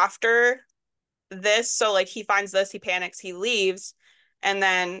supposedly after this, so like he finds this, he panics, he leaves, and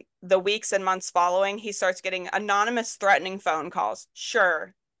then the weeks and months following, he starts getting anonymous threatening phone calls.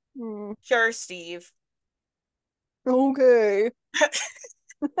 Sure, Hmm. sure, Steve. Okay.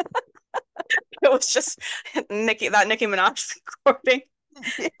 It was just Nicki Minaj recording.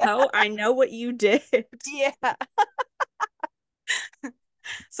 Yeah. Oh, I know what you did. Yeah.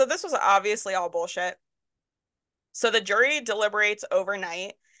 So this was obviously all bullshit. So the jury deliberates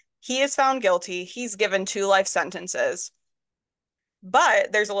overnight. He is found guilty. He's given 2 life sentences.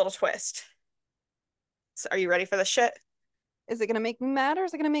 But there's a little twist. So are you ready for the shit? Is it gonna make me mad or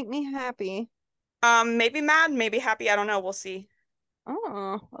is it gonna make me happy? Maybe mad, maybe happy. I don't know. We'll see.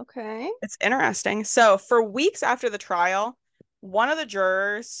 Oh, okay. It's interesting. So for weeks after the trial, one of the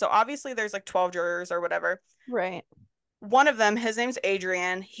jurors, so obviously there's like 12 jurors or whatever. Right. One of them, his name's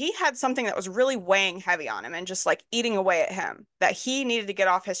Adrian, he had something that was really weighing heavy on him and just like eating away at him that he needed to get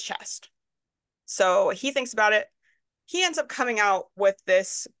off his chest. So he thinks about it. He ends up coming out with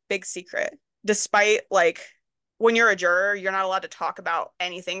this big secret, despite like when you're a juror, you're not allowed to talk about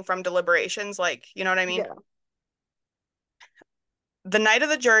anything from deliberations. Like, you know what I mean? Yeah. The night of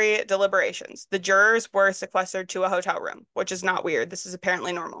the jury deliberations, the jurors were sequestered to a hotel room, which is not weird. This is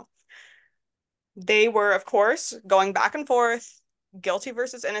apparently normal. They were, of course, going back and forth, guilty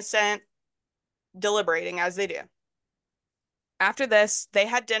versus innocent, deliberating as they do. After this, they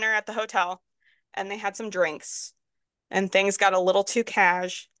had dinner at the hotel and they had some drinks, and things got a little too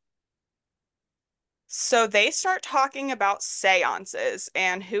cash. So they start talking about seances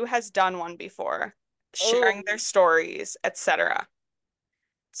and who has done one before, sharing their Oh. stories, etc.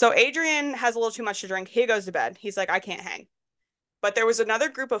 So Adrian has a little too much to drink. He goes to bed. He's like, I can't hang. But there was another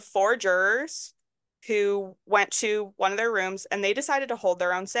group of 4 jurors who went to one of their rooms and they decided to hold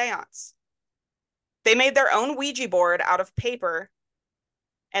their own seance. They made their own Ouija board out of paper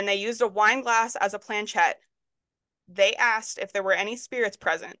and they used a wine glass as a planchette. They asked if there were any spirits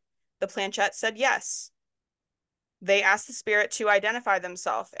present. The planchette said yes. They asked the spirit to identify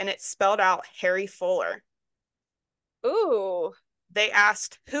themselves and it spelled out Harry Fuller. Ooh. They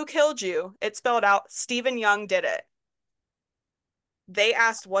asked, who killed you? It spelled out Stephen Young did it. They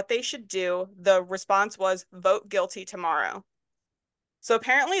asked what they should do. The response was vote guilty tomorrow. So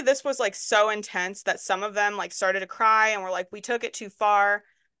apparently this was like so intense that some of them like started to cry and were like, we took it too far.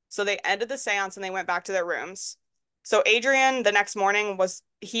 So they ended the seance and they went back to their rooms. So Adrian, the next morning,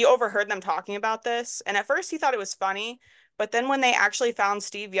 he overheard them talking about this. And at first he thought it was funny. But then when they actually found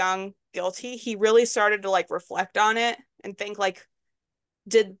Steve Young guilty, he really started to like reflect on it and think like,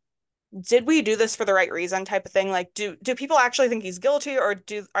 did did we do this for the right reason type of thing? Like, do people actually think he's guilty or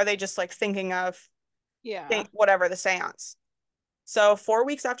do are they just like thinking of Yeah. think whatever the seance? So 4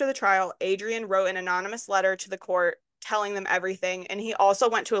 weeks after the trial, Adrian wrote an anonymous letter to the court telling them everything, and he also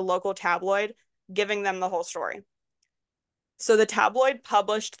went to a local tabloid giving them the whole story. So the tabloid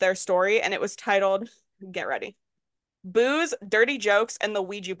published their story, and it was titled, get ready, Booze, Dirty Jokes, and the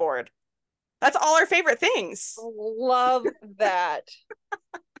Ouija Board. That's all our favorite things. Love that.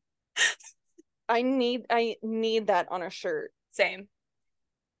 I need that on a shirt. Same.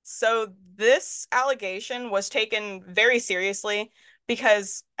 So this allegation was taken very seriously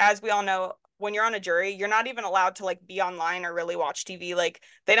because, as we all know, when you're on a jury, you're not even allowed to like be online or really watch TV. Like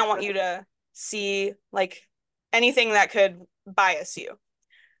they don't want you Right. to see like anything that could bias you,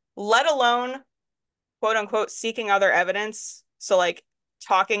 let alone quote unquote seeking other evidence. So like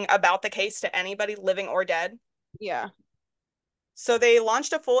talking about the case to anybody, living or dead. Yeah. So they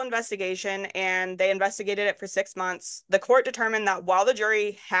launched a full investigation and they investigated it for 6 months. The court determined that while the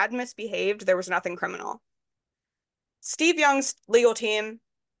jury had misbehaved, there was nothing criminal. Steve Young's legal team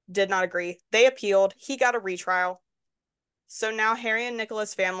did not agree. They appealed. He got a retrial. So now Harry and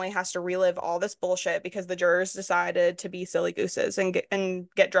Nicola's family has to relive all this bullshit because the jurors decided to be silly gooses and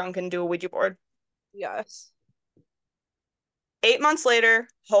get drunk and do a Ouija board. Yes. 8 months later,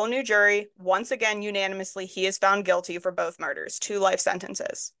 whole new jury. Once again, unanimously, he is found guilty for both murders, 2 life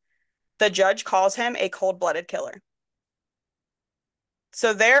sentences. The judge calls him a cold-blooded killer.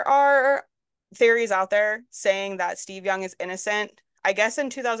 So there are theories out there saying that Steve Young is innocent. I guess in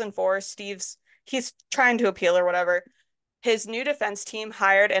 2004, he's trying to appeal or whatever. His new defense team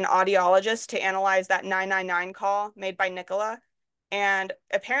hired an audiologist to analyze that 999 call made by Nicola. And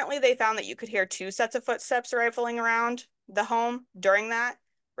apparently they found that you could hear 2 sets of footsteps rifling around the home during that,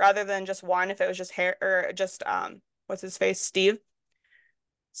 rather than just one if it was just hair or just what's his face, Steve.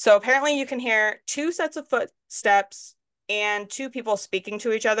 So apparently you can hear 2 sets of footsteps and 2 people speaking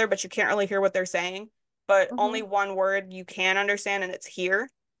to each other, but you can't really hear what they're saying. But only Hmm. one word you can understand, and it's here.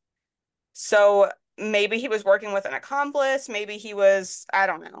 So maybe he was working with an accomplice. Maybe I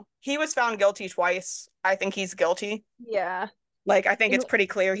don't know. He was found guilty twice. I think he's guilty. Yeah. Like, I think And it's pretty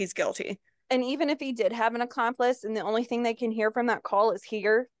clear he's guilty. and even if he did have an accomplice and the only thing they can hear from that call is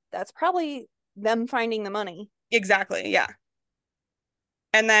here, that's probably them finding the money. Exactly. Yeah.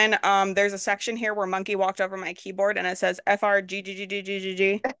 And then there's a section here where Monkey walked over my keyboard and it says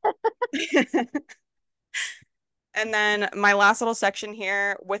FRGGGGGG. And then my last little section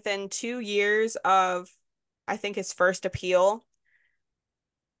here, within 2 years of, I think, his first appeal,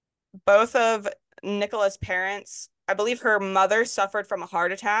 both of Nicola's parents, I believe her mother suffered from a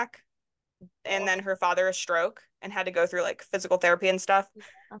heart attack and Oh, then her father a stroke and had to go through like physical therapy and stuff yeah.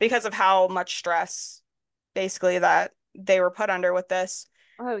 because of how much stress basically that they were put under with this.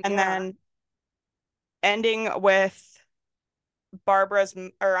 Oh, And yeah. then ending with Barbara's,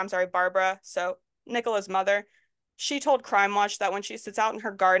 or I'm sorry, Barbara, so Nicola's mother, she told Crime Watch that when she sits out in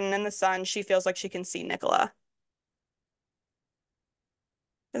her garden in the sun, she feels like she can see Nicola.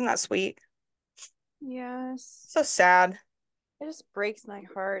 Isn't that sweet? Yes. So sad. It just breaks my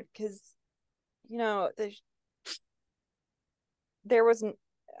heart because, there was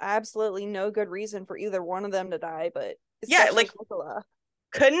absolutely no good reason for either one of them to die, but Yeah, especially like, Nicola.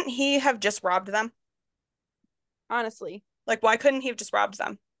 couldn't he have just robbed them? Honestly, Like, why couldn't he have just robbed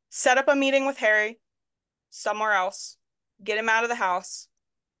them? Set up a meeting with Harry somewhere else, get him out of the house.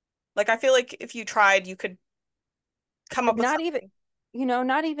 Like, I feel like if you tried, you could come up with not even, something.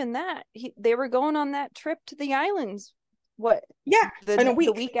 not even that. They were going on that trip to the islands. What, Yeah, in a the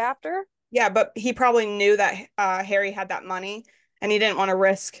week. week after? Yeah, but he probably knew that Harry had that money and he didn't want to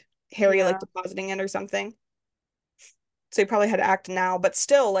risk Harry like Yeah, depositing it or something. So he probably had to act now, but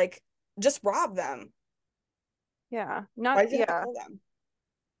still, like, just rob them. yeah, Why not did you have to yeah. kill them?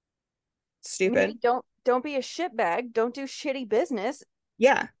 Maybe Stupid. don't be a shitbag. Don't do shitty business.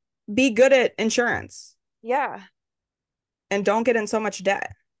 Yeah. Be good at insurance Yeah, and don't get in so much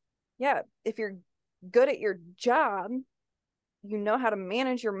debt. yeah. If you're good at your job, you know how to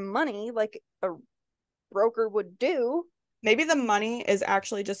manage your money like a broker would do. Maybe the money is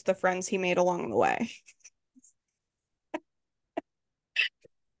actually just the friends he made along the way.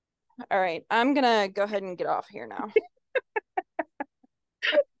 All right, I'm gonna go ahead and get off here now.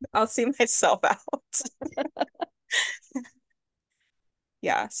 I'll see myself out.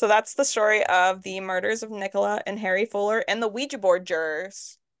 Yeah, so that's the story of the murders of Nicola and Harry Fuller and the Ouija board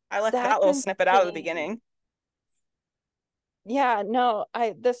jurors. I left that That's little snippet out at the insane. beginning. Yeah, no,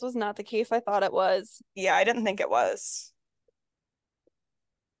 I this was not the case I thought it was. Yeah, I didn't think it was.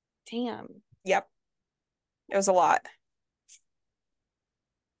 Damn, Yep, it was a lot.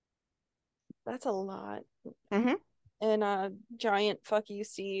 that's a lot. Hmm. And giant fuck you,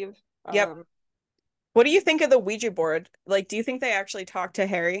 Steve. Yep. Um, What do you think of the Ouija board? Like, do you think they actually talked to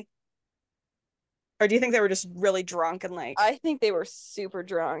Harry? Or do you think they were just really drunk and like I think they were super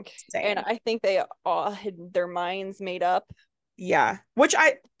drunk, and insane? I think they all had their minds made up. Yeah. Which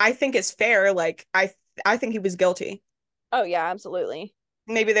I think is fair. Like I think he was guilty. Oh yeah, absolutely.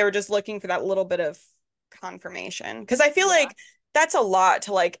 Maybe they were just looking for that little bit of confirmation. Because I feel Yeah, like that's a lot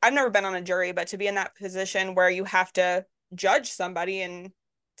to like, I've never been on a jury, but to be in that position where you have to judge somebody and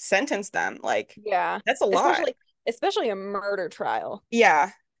sentence them, like yeah. that's a lot. Especially a murder trial.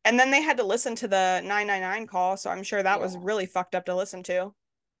 Yeah. And then they had to listen to the 999 call, so I'm sure that was Yeah, really fucked up to listen to.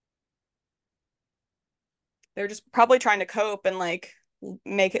 They're just probably trying to cope and like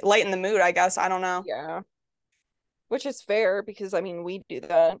make it lighten the mood, I guess. I don't know. yeah. which is fair because I mean we do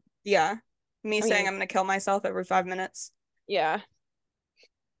that. Yeah. Me I saying mean, I'm gonna kill myself every 5 minutes. yeah.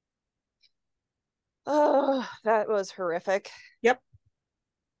 Oh, that was horrific. Yep.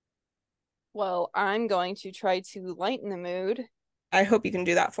 Well, I'm going to try to lighten the mood. I hope you can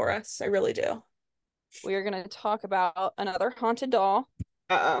do that for us. I really do. We are going to talk about another haunted doll.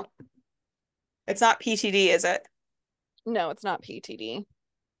 Uh-oh. It's not PTD, is it? No, it's not PTD.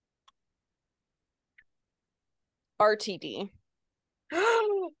 RTD.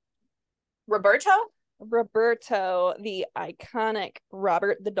 Roberto? Roberto, the iconic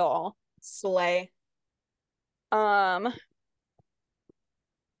Robert the doll. Slay. Um,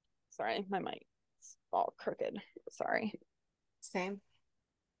 sorry, my mic's all crooked. Sorry. Same.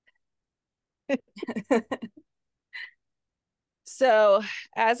 So,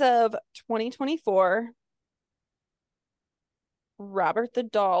 as of 2024, Robert the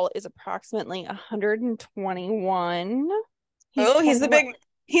doll is approximately 121. He's Oh, 21.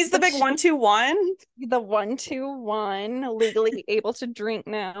 he's the big 121. The 121 legally able to drink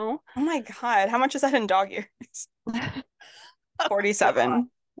now. Oh my God. How much is that in dog years? God. 47.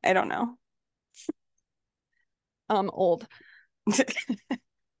 I don't know. Old.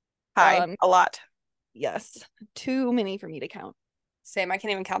 High. Um, A lot. yes. Too many for me to count. Same. I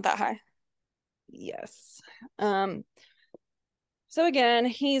can't even count that high. Yes. Um, so again,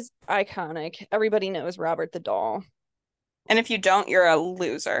 he's iconic. Everybody knows Robert the doll. And if you don't, you're a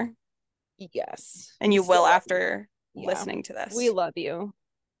loser. Yes. And We you will still love you. after Yeah. listening to We this. love you.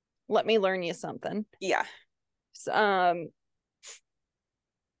 Let me learn you something. Yeah. So,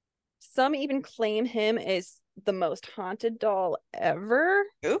 some even claim him as the most haunted doll ever.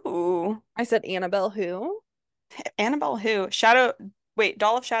 Ooh. I said Annabelle who? Annabelle who? Shadow. Wait,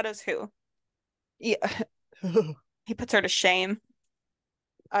 Doll of Shadows who? Yeah. He puts her to shame.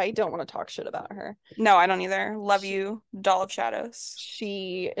 I don't want to talk shit about her. No, I don't either. Love She, you, Doll of Shadows.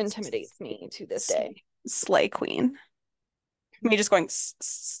 she intimidates me to this S- day. Slay Queen. Me just going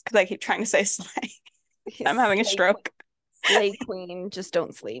because I keep trying to say slay. I'm having a Slay queen. stroke. Slay queen, just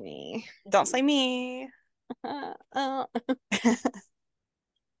don't slay me. Don't slay me.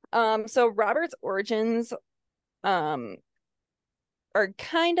 Uh, so Robert's origins um are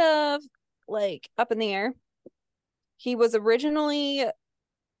kind of like up in the air. He was originally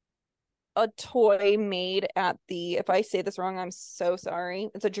a toy made at the, if I say this wrong, I'm so sorry.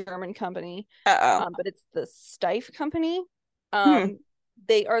 It's a German company, Uh-oh. but it's the Steiff company. Hmm. Um,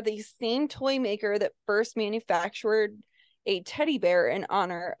 they are the same toy maker that first manufactured a teddy bear in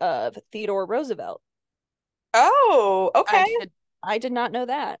honor of Theodore Roosevelt. Oh, I okay. did I did not know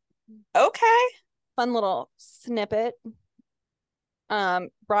that. Okay. Fun little snippet.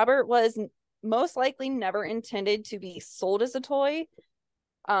 Robert was most likely never intended to be sold as a toy.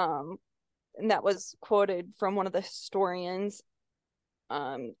 Um, and that was quoted from one of the historians.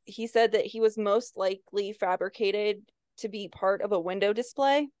 He said that he was most likely fabricated to be part of a window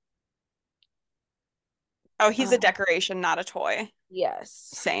display. Oh, he's a Uh, decoration, not a toy. yes.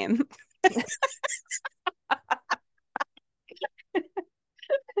 Same.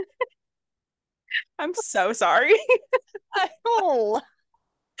 I'm so sorry. I don't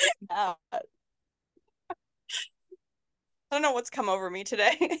laugh at I don't know what's come over me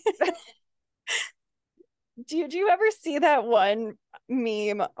today. that. Did you ever see that one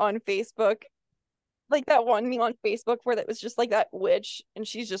meme on Facebook? Like that one meme on Facebook where that was just like that witch and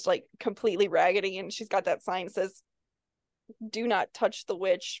she's just like completely raggedy and she's got that sign that says do not touch the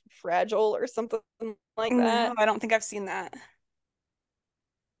witch, fragile or something like No, that. I don't think I've seen that.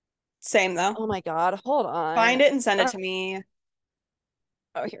 Same though. Oh my god, hold Find on. it and send it to me.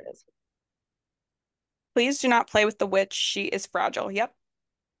 Oh, here it is. Please do not play with the witch. She is fragile. Yep.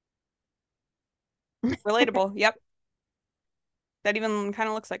 Relatable. Yep. That even kind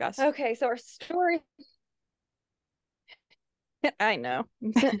of looks like us. Okay, so our story. I know.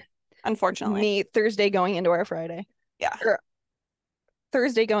 Unfortunately. Me Thursday going into our Friday. Yeah. Or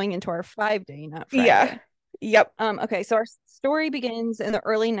Thursday going into our 5 day, not Yeah. Friday. Yep. Okay, so our story begins in the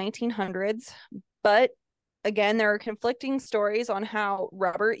early 1900s, but again, there are conflicting stories on how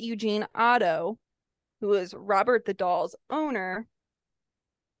Robert Eugene Otto, who is Robert the doll's owner,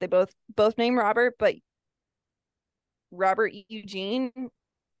 they both name Robert, but Robert Eugene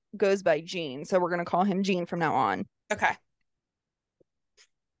goes by Gene, so we're going to call him Gene from now on. Okay.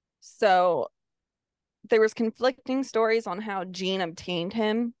 So there was conflicting stories on how Gene obtained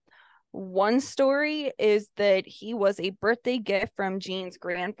him. One story is that he was a birthday gift from Gene's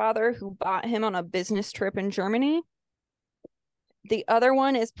grandfather who bought him on a business trip in Germany. The other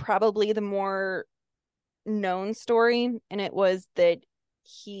one is probably the more known story, and it was that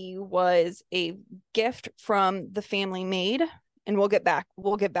he was a gift from the family maid, and we'll get back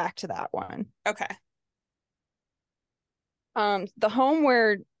to that one. Okay. The home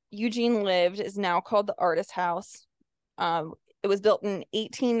where Eugene lived is now called the Artist House. It was built in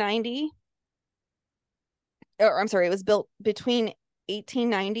 1890, or I'm sorry, it was built between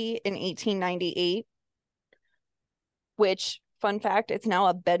 1890 and 1898, which, fun fact, it's now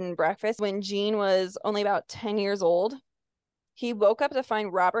a bed and breakfast. When Gene was only about 10 years old, he woke up to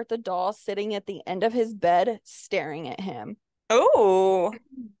find Robert the doll sitting at the end of his bed staring at him. Oh,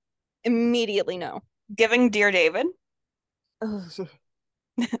 Immediately, no. giving Dear David.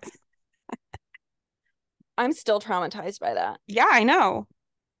 I'm still traumatized by that. Yeah, I know.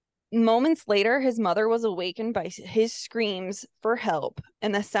 Moments later, his mother was awakened by his screams for help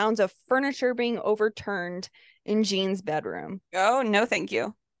and the sounds of furniture being overturned in Gene's bedroom. Oh, no, thank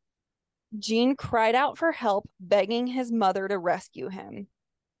you. Gene cried out for help, begging his mother to rescue him.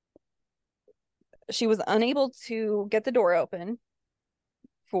 She was unable to get the door open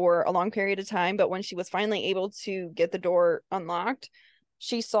for a long period of time, but when she was finally able to get the door unlocked,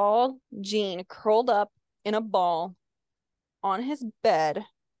 she saw Gene curled up in a ball on his bed,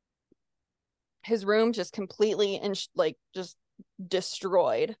 his room just completely and just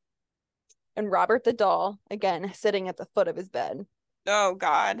destroyed, and Robert the doll again sitting at the foot of his bed. Oh,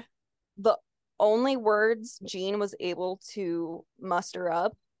 God. The only words Gene was able to muster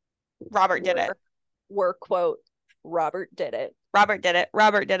up Robert did it. were quote, Robert did it. Robert did it.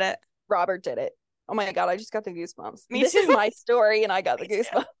 Robert did it. Robert did it. Oh my God, I just got the goosebumps. Me This too. is my story and I got the Me too.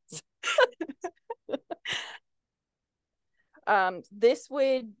 goosebumps. This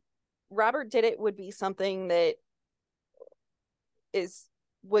would Robert did it would be something that is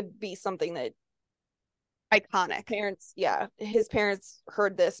would be something that Iconic. his parents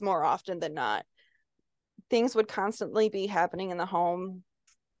heard this more often than not. Things would constantly be happening in the home,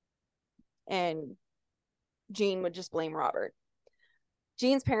 and Gene would just blame Robert.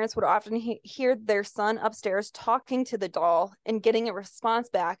 Gene's parents would often hear their son upstairs talking to the doll and getting a response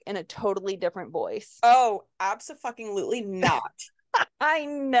back in a totally different voice. Oh, absolutely not. I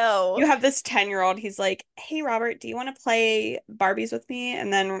know. You have this 10-year-old. He's like, "Hey, Robert, do you want to play Barbies with me?"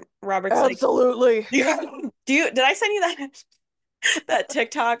 And then Robert's like, Absolutely. "Yeah, did I send you that that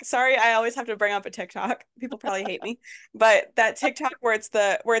TikTok? Sorry, I always have to bring up a TikTok. People probably hate me. But that TikTok where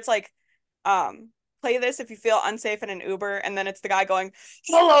it's like, um, play this if you feel unsafe in an Uber, and then it's the guy going,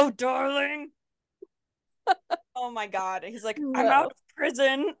 "Hello, darling." Oh my God. He's like, "I'm out No. of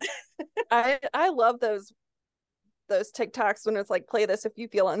prison." I love those TikToks when it's like, play this if you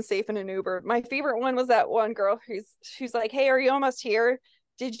feel unsafe in an Uber. My favorite one was that one girl she's like, hey, are you almost here?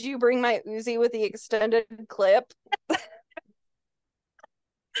 Did you bring my Uzi with the extended clip?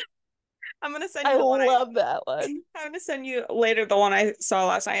 I'm gonna send I you the one love that one. I'm gonna send you later the one I saw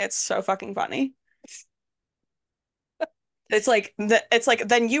last night. It's so fucking funny. It's like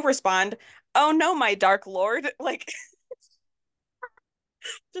then you respond, "Oh no, my dark lord." Like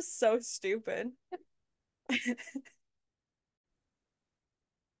just so stupid.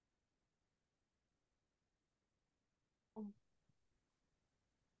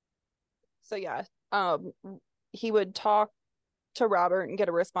 So yeah, he would talk to Robert and get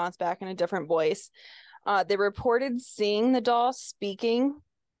a response back in a different voice. They reported seeing the doll speaking,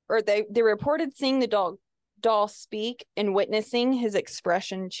 or they reported seeing the doll speak and witnessing his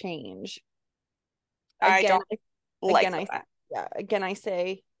expression change. I Again, don't like again, I that. yeah, again I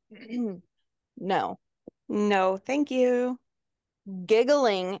say no. No, thank you.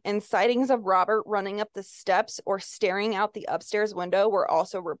 Giggling and sightings of Robert running up the steps or staring out the upstairs window were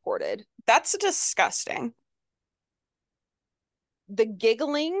also reported. That's disgusting. The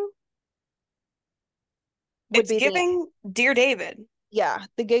giggling would It's be the giving Dear David. yeah,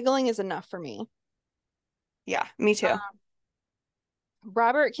 the giggling is enough for me. Yeah, me too.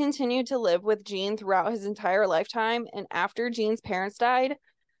 Robert continued to live with Gene throughout his entire lifetime, and after Gene's parents died,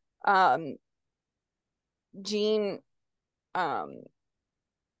 um, Gene um,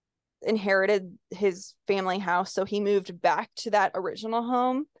 inherited his family house, so he moved back to that original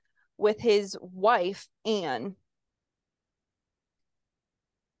home with his wife, Anne.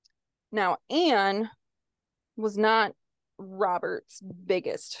 Now, Anne was not Robert's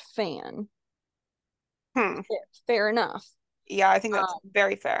biggest fan. Hmm. Fair enough. Yeah, I think that's Um,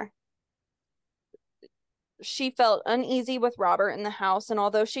 very fair. she felt uneasy with Robert in the house, and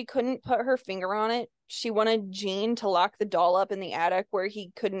although she couldn't put her finger on it, she wanted Gene to lock the doll up in the attic where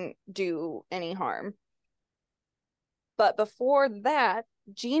he couldn't do any harm. But before that,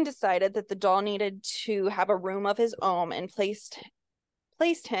 Gene decided that the doll needed to have a room of his own and placed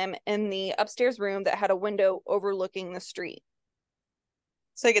him in the upstairs room that had a window overlooking the street.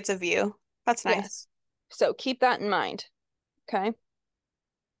 So he gets a view. That's nice. Yes. So keep that in mind. Okay.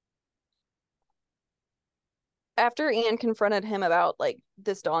 After Anne confronted him about like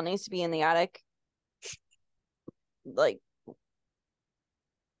this doll needs to be in the attic, like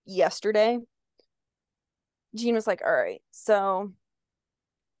yesterday, Jean was like, all right. So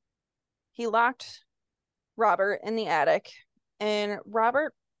he locked Robert in the attic, and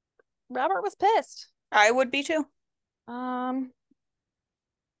Robert was pissed. I would be too. Um,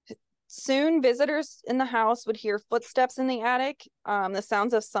 Soon visitors in the house would hear footsteps in the attic, the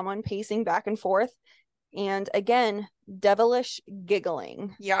sounds of someone pacing back and forth, and again, devilish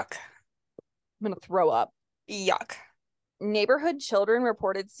giggling. Yuck. I'm gonna throw up. Yuck. Neighborhood children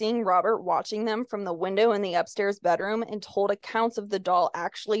reported seeing Robert watching them from the window in the upstairs bedroom and told accounts of the doll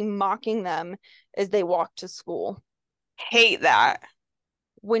actually mocking them as they walked to school. Hate that.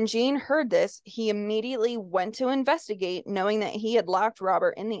 When Gene heard this, he immediately went to investigate, knowing that he had locked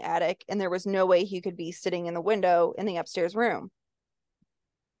Robert in the attic and there was no way he could be sitting in the window in the upstairs room.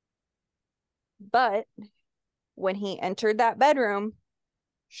 But when he entered that bedroom,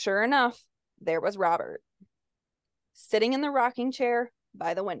 sure enough, there was Robert, sitting in the rocking chair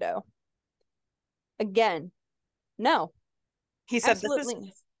by the window. Again, no, He said,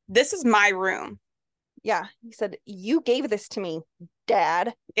 absolutely. this is my room. Yeah, he said, "You gave this to me,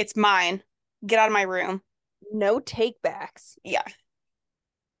 Dad. It's mine. Get out of my room." No takebacks." Yeah.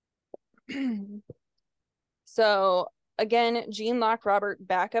 So again, Gene locked Robert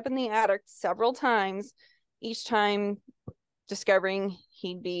back up in the attic several times, each time discovering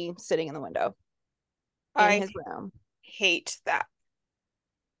he'd be sitting in the window in I his room. hate that.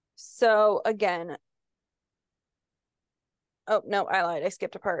 So again, oh no, I lied. I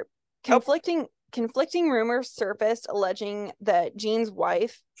skipped a part. Oh, Conflicting rumors surfaced alleging that Gene's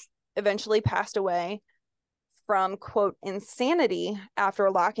wife eventually passed away from quote insanity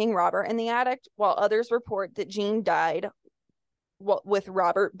after locking Robert in the attic, while others report that Gene died with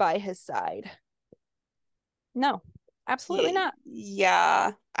Robert by his side. No, absolutely not.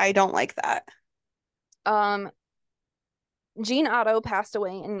 yeah. I don't like that. Um, Gene Otto passed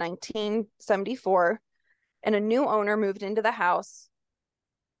away in 1974, and a new owner moved into the house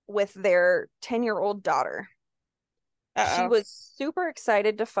with their 10-year-old daughter. She Uh-oh. was super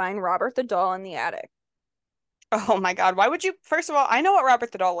excited to find Robert the doll in the attic. Oh my God. Why would you, first of all, I know what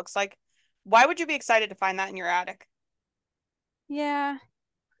Robert the doll looks like. Why would you be excited to find that in your attic? Yeah,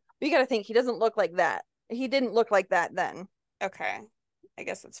 but you got to think he doesn't look like that. He didn't look like that then. Okay. I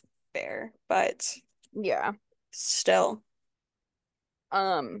guess that's fair, but Yeah. still.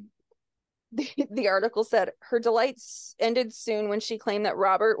 Um, the article said her delights ended soon when she claimed that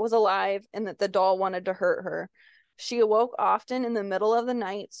Robert was alive and that the doll wanted to hurt her. She awoke often in the middle of the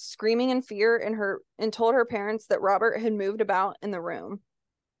night, screaming in fear, and told her parents that Robert had moved about in the room.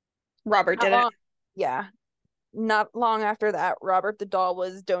 Robert Not did it. long, yeah, not long after that, Robert the doll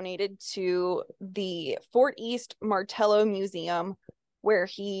was donated to the Fort East Martello Museum, where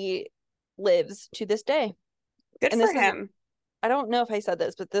he lives to this day. Good And for this is, him. I don't know if I said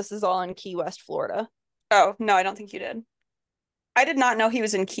this, but this is all in Key West, Florida. Oh, no, I don't think you did. I did not know he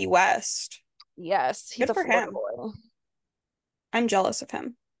was in Key West. Yes, he's Good a for Florida him. boy. I'm jealous of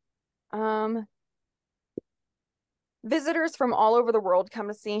him. Um, Visitors from all over the world come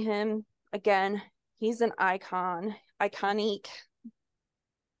to see him. Again, he's an iconic.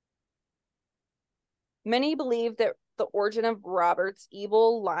 Many believe that the origin of Robert's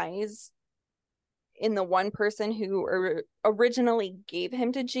evil lies in the one person who originally gave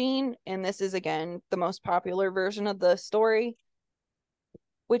him to Jean, and this is again the most popular version of the story,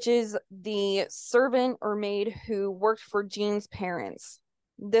 which is the servant or maid who worked for Jean's parents.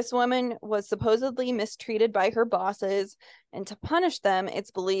 This woman was supposedly mistreated by her bosses, and to punish them, it's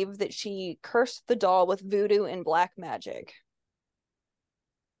believed that she cursed the doll with voodoo and black magic.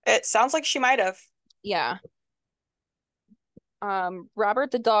 It sounds like she might have. Yeah. Robert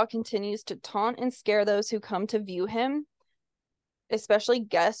the doll continues to taunt and scare those who come to view him, especially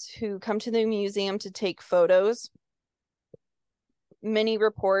guests who come to the museum to take photos. Many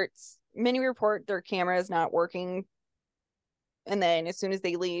report their camera is not working, and then as soon as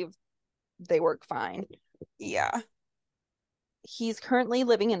they leave, they work fine. Yeah. He's currently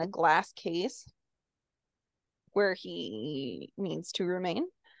living in a glass case where he needs to remain.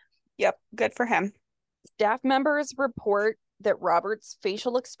 Yep. Good for him. Staff members report that Robert's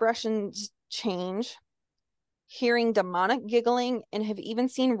facial expressions change, hearing demonic giggling, and have even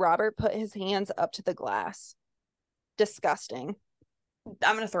seen Robert put his hands up to the glass. Disgusting.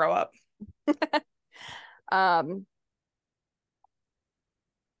 I'm gonna throw up. um,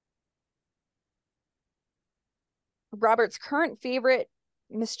 Robert's current favorite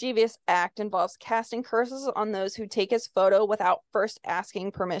mischievous act involves casting curses on those who take his photo without first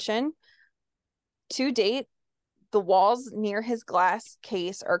asking permission. To date, the walls near his glass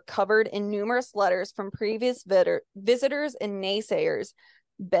case are covered in numerous letters from previous visitors and naysayers,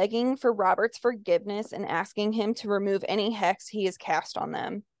 begging for Robert's forgiveness and asking him to remove any hex he has cast on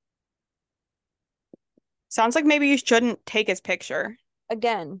them. Sounds like maybe you shouldn't take his picture.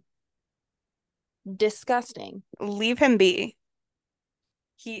 Again, disgusting. Leave him be.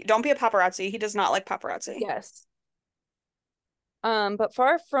 He don't be a paparazzi. He does not like paparazzi. Yes. But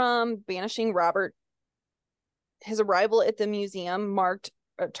far from banishing Robert, his arrival at the museum marked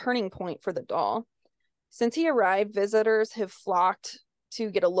a turning point for the doll. Since he arrived, visitors have flocked to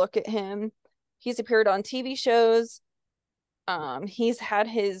get a look at him. He's appeared on TV shows. He's had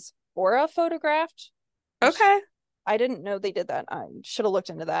his aura photographed. Okay. I didn't know they did that. I should have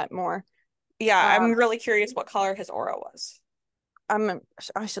looked into that more. Yeah, I'm Um, really curious what color his aura was.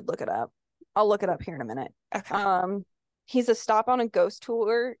 I should look it up. I'll look it up here in a minute. Okay. He's a stop on a ghost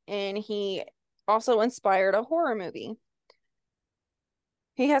tour, and he also inspired a horror movie.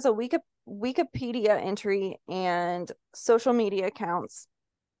 He has a Wikipedia entry and social media accounts.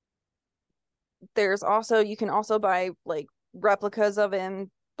 You can also buy like replicas of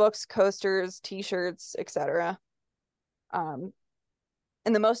him, books, coasters, t-shirts, etc. Um,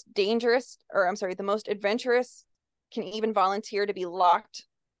 and the most adventurous can even volunteer to be locked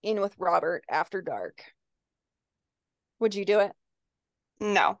in with Robert after dark. Would you do it?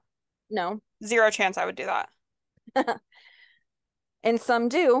 No. No. Zero chance I would do that. And some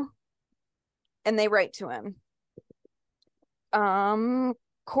do, and they write to him.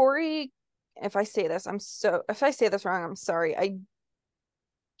 Corey, if I say this wrong, I'm sorry. I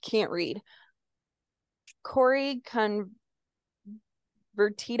can't read. Corey Convertito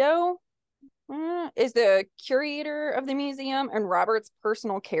is the curator of the museum and Robert's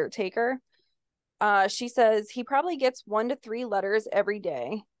personal caretaker. She says he probably gets 1 to 3 letters every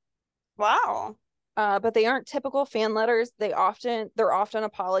day. Wow. But they aren't typical fan letters. They're often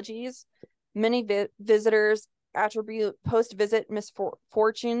apologies. Many visitors attribute post-visit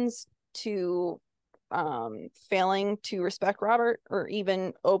misfortunes to failing to respect Robert or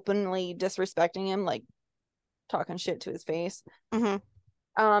even openly disrespecting him, like talking shit to his face. Mm-hmm.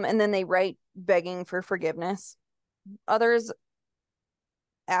 And then they write begging for forgiveness. Others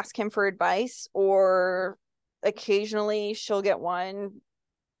ask him for advice, or occasionally she'll get one.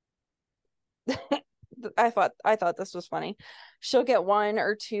 I thought this was funny. She'll get 1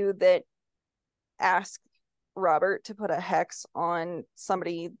 or 2 that ask Robert to put a hex on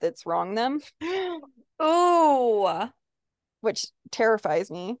somebody that's wronged them, Ooh. which terrifies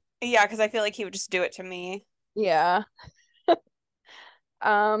me. Yeah, because I feel like he would just do it to me. Yeah.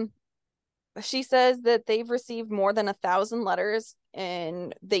 Um, she says that they've received more than 1,000 letters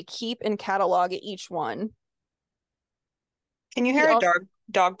and they keep and catalog each one. Can you He hear a also,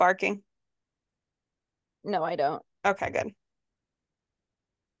 dog barking? no, I don't. Okay, good.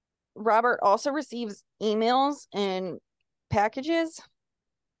 Robert also receives emails and packages.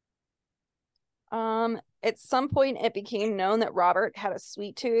 At some point it became known that Robert had a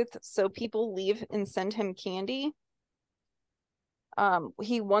sweet tooth, so people leave and send him candy.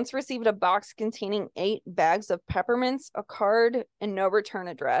 He once received a box containing 8 bags of peppermints, a card, and no return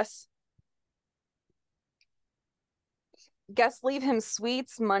address. Guests leave him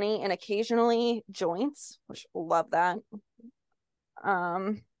sweets, money, and occasionally joints, which love that.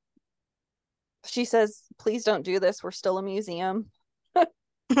 She says, please don't do this. We're still a museum.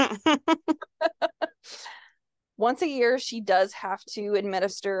 Once a year, she does have to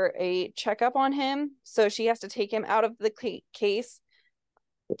administer a checkup on him. So she has to take him out of the case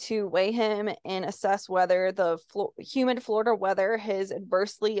to weigh him and assess whether the humid Florida weather has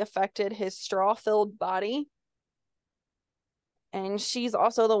adversely affected his straw-filled body. And she's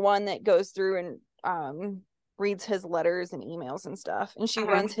also the one that goes through and reads his letters and emails and stuff. And she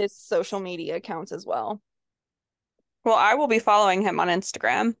runs his social media accounts as well. Well, I will be following him on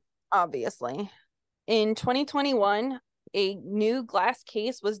Instagram. Obviously. In 2021, a new glass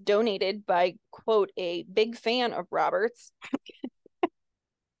case was donated by, quote, a big fan of Robert's.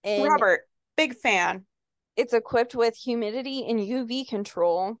 And Robert, big fan. it's equipped with humidity and UV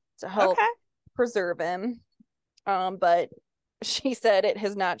control to help Okay. preserve him. But she said it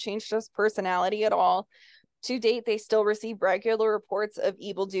has not changed his personality at all. To date, they still receive regular reports of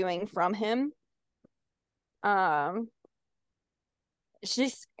evil doing from him.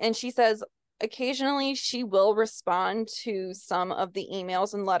 She says occasionally she will respond to some of the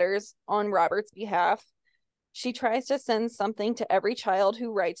emails and letters on Robert's behalf. She tries to send something to every child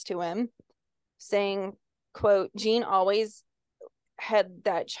who writes to him, saying, quote, Jean always had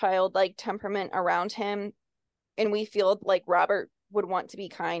that childlike temperament around him, and we feel like Robert would want to be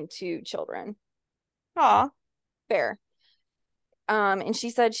kind to children. Aw. Fair. And she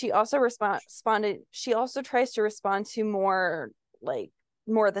said she also responded. She also tries to respond to like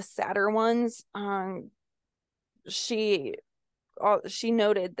more of the sadder ones. She she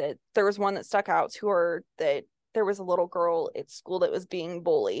noted that there was one that stuck out to her, that there was a little girl at school that was being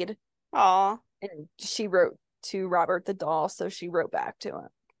bullied, Aw. and she wrote to Robert the doll, so she wrote back to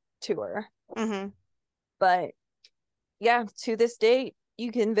her. Mm-hmm. But yeah, to this date,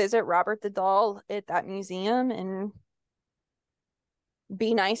 you can visit Robert the doll at that museum and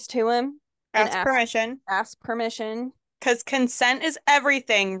be nice to him and Ask permission. ask permission. Because consent is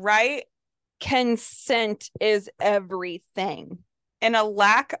everything, right? Consent is everything. And a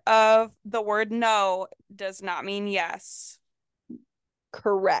lack of the word no does not mean yes.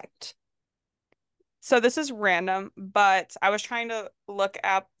 Correct. So this is random, but I was trying to look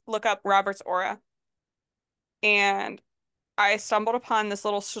up Robert's aura, and I stumbled upon this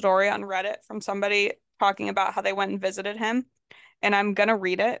little story on Reddit from somebody talking about how they went and visited him, and I'm gonna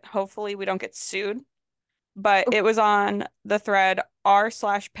read it. Hopefully we don't get sued. But it was on the thread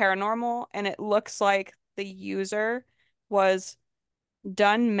r/paranormal, and it looks like the user was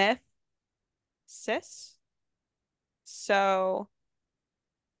done myth sis. So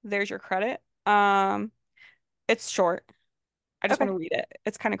there's your credit. It's short. I just want Okay, to read it.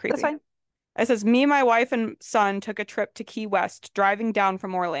 It's kind of that's creepy. fine. It says, me, my wife, and son took a trip to Key West, driving down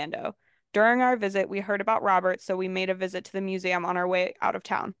from Orlando. During our visit, we heard about Robert, so we made a visit to the museum on our way out of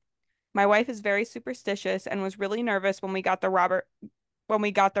town. My wife is very superstitious and was really nervous when we got to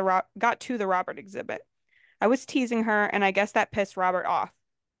the Robert exhibit. I was teasing her, and I guess that pissed Robert off.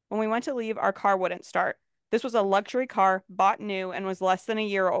 When we went to leave, our car wouldn't start. This was a luxury car, bought new, and was less than a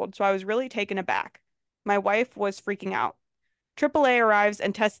year old, so I was really taken aback. My wife was freaking out. AAA arrives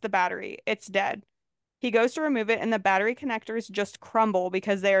and tests the battery. It's dead. He goes to remove it, and the battery connectors just crumble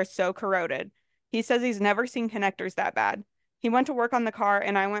because they are so corroded. He says he's never seen connectors that bad. He went to work on the car,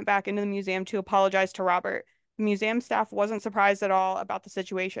 and I went back into the museum to apologize to Robert. The museum staff wasn't surprised at all about the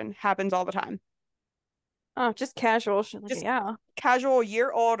situation. Happens all the time. Oh, just casual. Like, Just yeah, casual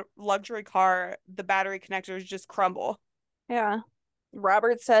year-old luxury car, the battery connectors just crumble. yeah.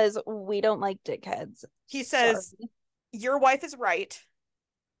 Robert says we don't like dickheads. He Sorry. says, your wife is right,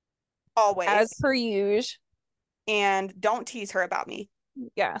 As always, per usual. and don't tease her about me.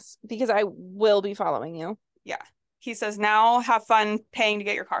 Yes, because I will be following you. Yeah. He says, now have fun paying to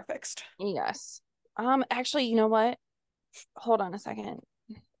get your car fixed. Yes. Actually, you know what? Hold on a second.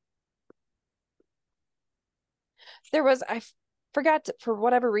 There was forgot to, for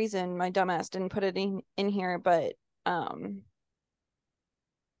whatever reason my dumbass didn't put it in here, but um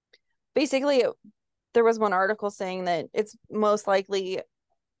basically there was one article saying that it's most likely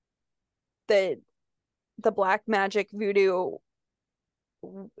that the black magic voodoo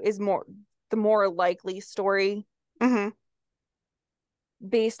is more the more likely story, Hmm.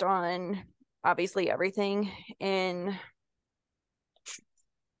 based on obviously everything. And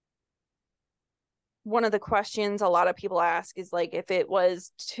one of the questions a lot of people ask is like, if it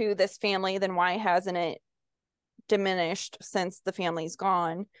was to this family, then why hasn't it diminished since the family's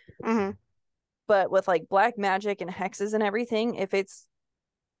gone? Hmm. But with like black magic and hexes and everything, if it's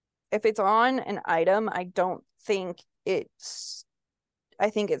on an item, I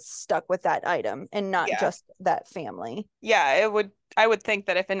think it's stuck with that item and not Yeah. just that family. Yeah, I would think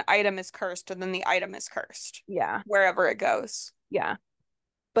that if an item is cursed, then the item is cursed Yeah. wherever it goes. Yeah.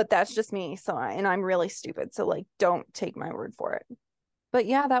 But that's just me. And I'm really stupid. So like, don't take my word for it. But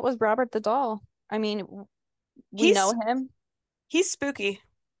yeah, that was Robert the doll. I mean, we know He's him. he's spooky.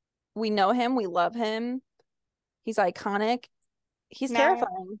 We know him. We love him. He's iconic. He's Now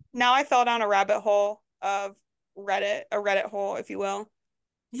terrifying. now I fell down a rabbit hole of a Reddit hole, if you will,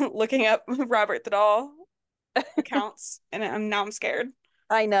 looking up Robert the Doll accounts, and I'm scared.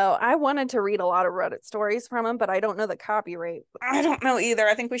 I know. I wanted to read a lot of Reddit stories from him, but I don't know the copyright. I don't know either.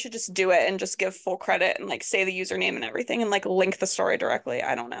 I think we should just do it and just give full credit and like say the username and everything and like link the story directly.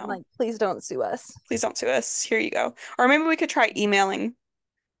 I don't I'm know. like, please don't sue us. Please don't sue us. Here you go. Or maybe we could try emailing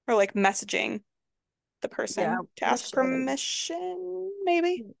or like messaging the Yeah, person to we ask should. permission,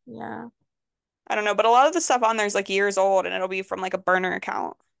 maybe. Yeah. I don't know, but a lot of the stuff on there is like years old and it'll be from like a burner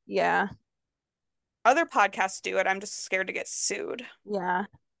account. Yeah. Other podcasts do it. I'm just scared to get sued. Yeah.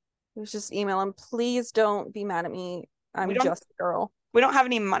 It was just email him. Please don't be mad at me. We I'm don't just a girl. we don't have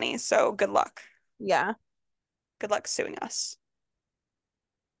any money, so good luck. Yeah. Good luck suing us.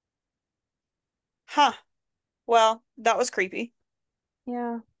 Huh. Well, that was creepy.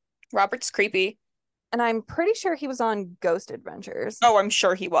 Yeah. Robert's creepy. And I'm pretty sure he was on Ghost Adventures. Oh, I'm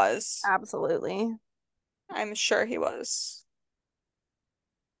sure he was. Absolutely. I'm sure he was.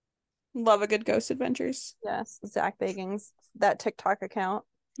 Love a good Ghost Adventures. Yes. Zach Bagans, that TikTok account.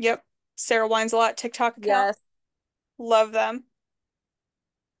 Yep. Sarah Wines a lot TikTok account. Yes. Love them.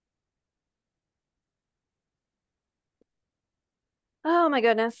 Oh my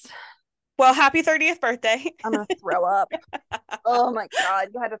goodness. Well, happy 30th birthday. I'm gonna throw up. Oh my God.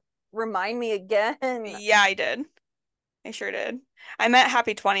 You had to remind me again. Yeah, I did. I sure did. I meant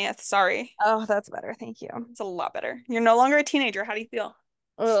happy 20th. Sorry. Oh, that's better. Thank you. It's a lot better. You're no longer a teenager. How do you feel?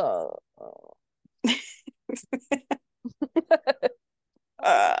 Oh.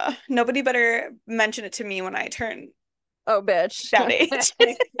 Nobody better mention it to me when I turn Oh, bitch. that age. Just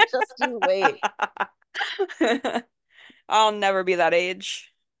you wait. I'll never be that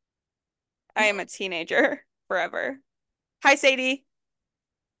age. I am a teenager forever. Hi, Sadie.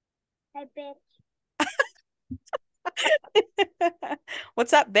 Hey, bitch.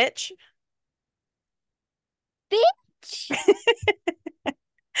 What's up, bitch? Bitch.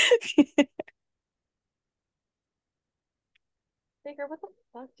 Baker, what the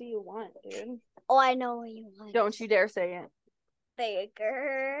fuck do you want, dude? Oh, I know what you want. Don't you dare say it.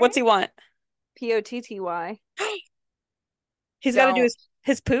 Baker. What's he want? Potty. He's got to do Don't.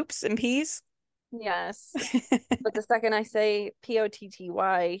 his poops and pees. Yes. But the second I say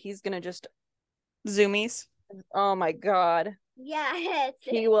potty, he's gonna just, Zoomies. oh my God. Yes.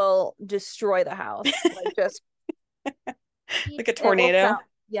 He will destroy the house. Like just Like a it will tornado. sound,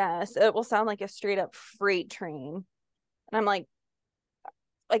 yes, it will sound like a straight up freight train. And I'm like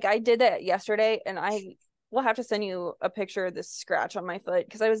I did that yesterday, and I will have to send you a picture of this scratch on my foot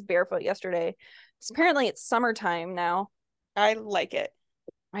because I was barefoot yesterday. Because apparently it's summertime now. I like it.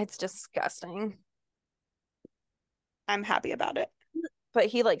 It's disgusting. I'm happy about it. But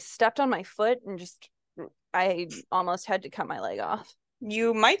he like stepped on my foot and just I almost had to cut my leg off.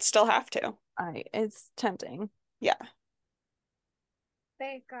 You might still have to. It's tempting. Yeah.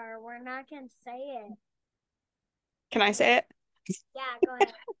 Baker, we're not going to say it. Can I say it? Yeah, go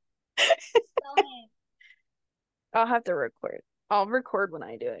ahead. Go ahead. I'll have to record. I'll record when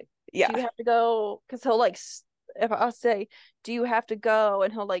I do it. Yeah. Do you have to go? Because he'll like, if I'll say, do you have to go?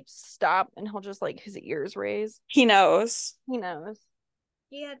 And he'll like stop and he'll just like his ears raise. He knows. He knows.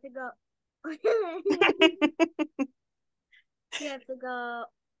 You have to go. You have to go.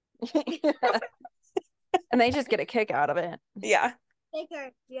 And they just get a kick out of it. Yeah. Baker,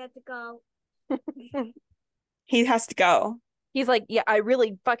 you have to go. He has to go. He's like, yeah, I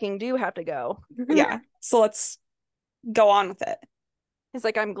really fucking do have to go. Yeah. So let's go on with it. He's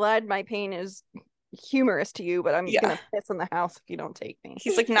like, I'm glad my pain is humorous to you, but I'm Yeah. gonna piss in the house if you don't take me.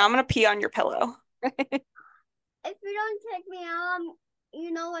 He's like, now I'm gonna pee on your pillow. If you don't take me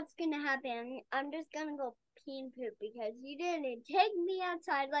you know what's going to happen. I'm just going to go pee and poop because you didn't take me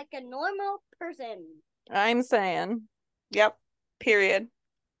outside like a normal person. I'm saying. Yep. Period.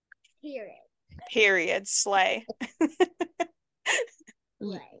 Period. Period. Slay.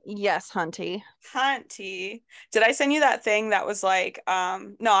 Yes, Hunty. Hunty. Did I send you that thing that was like,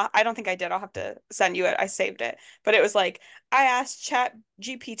 no, I don't think I did. I'll have to send you it. I saved it. But it was like, I asked Chat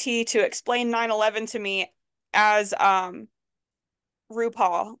GPT to explain 9/11 to me as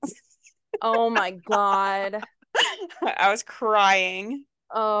RuPaul. Oh my God. I was crying.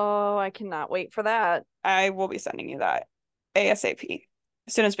 Oh, I cannot wait for that. I will be sending you that ASAP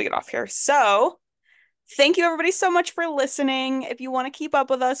as soon as we get off here. So, thank you everybody so much for listening. If you want to keep up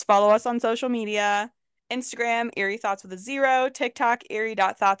with us, follow us on social media. Instagram, Eerie Thoughts with a zero. TikTok,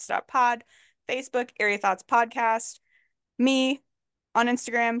 eerie.thoughts.pod. Facebook, Eerie Thoughts Podcast. Me on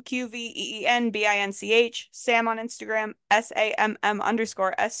Instagram, QVEENBINCH. Sam on Instagram,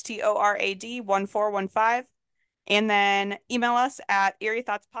 SAMM_STORAD 1415. And then email us at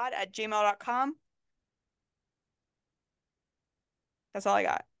eeriethoughtspod@gmail.com. That's all I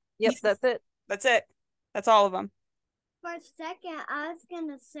got. Yep, that's it. That's it. That's all of them. For a second, I was going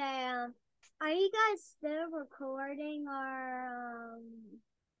to say, are you guys still recording or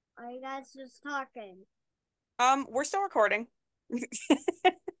are you guys just talking? We're still recording.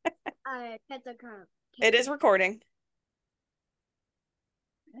 Pets are come. It is recording.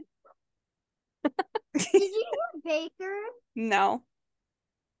 Did you hear Baker? No.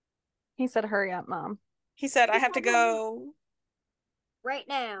 He said, hurry up, Mom. He said I have to go Right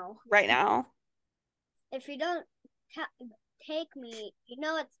now. right now. If you don't take me, you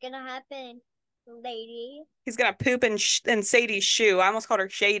know what's going to happen, lady. He's gonna poop in Sadie's shoe. I almost called her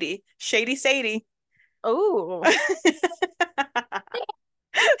Shady. Shady Sadie. Oh.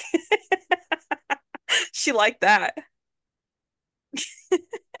 She liked that.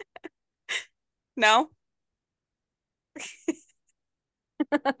 No?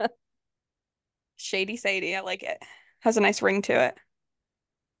 Shady Sadie. I like it. Has a nice ring to it.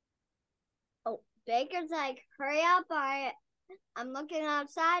 Oh, Baker's like, hurry up, I'm looking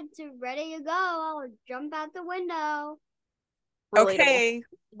outside to ready to go. I'll jump out the window. Relatable. Okay.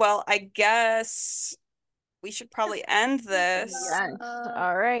 Well, I guess we should probably end this. Yes.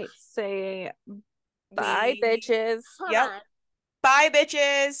 All right. Say bye, We bitches. Hold Yep. on. Bye,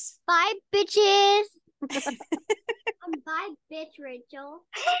 bitches. Bye, bitches. Bye, bitch, Rachel.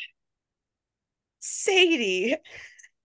 Sadie.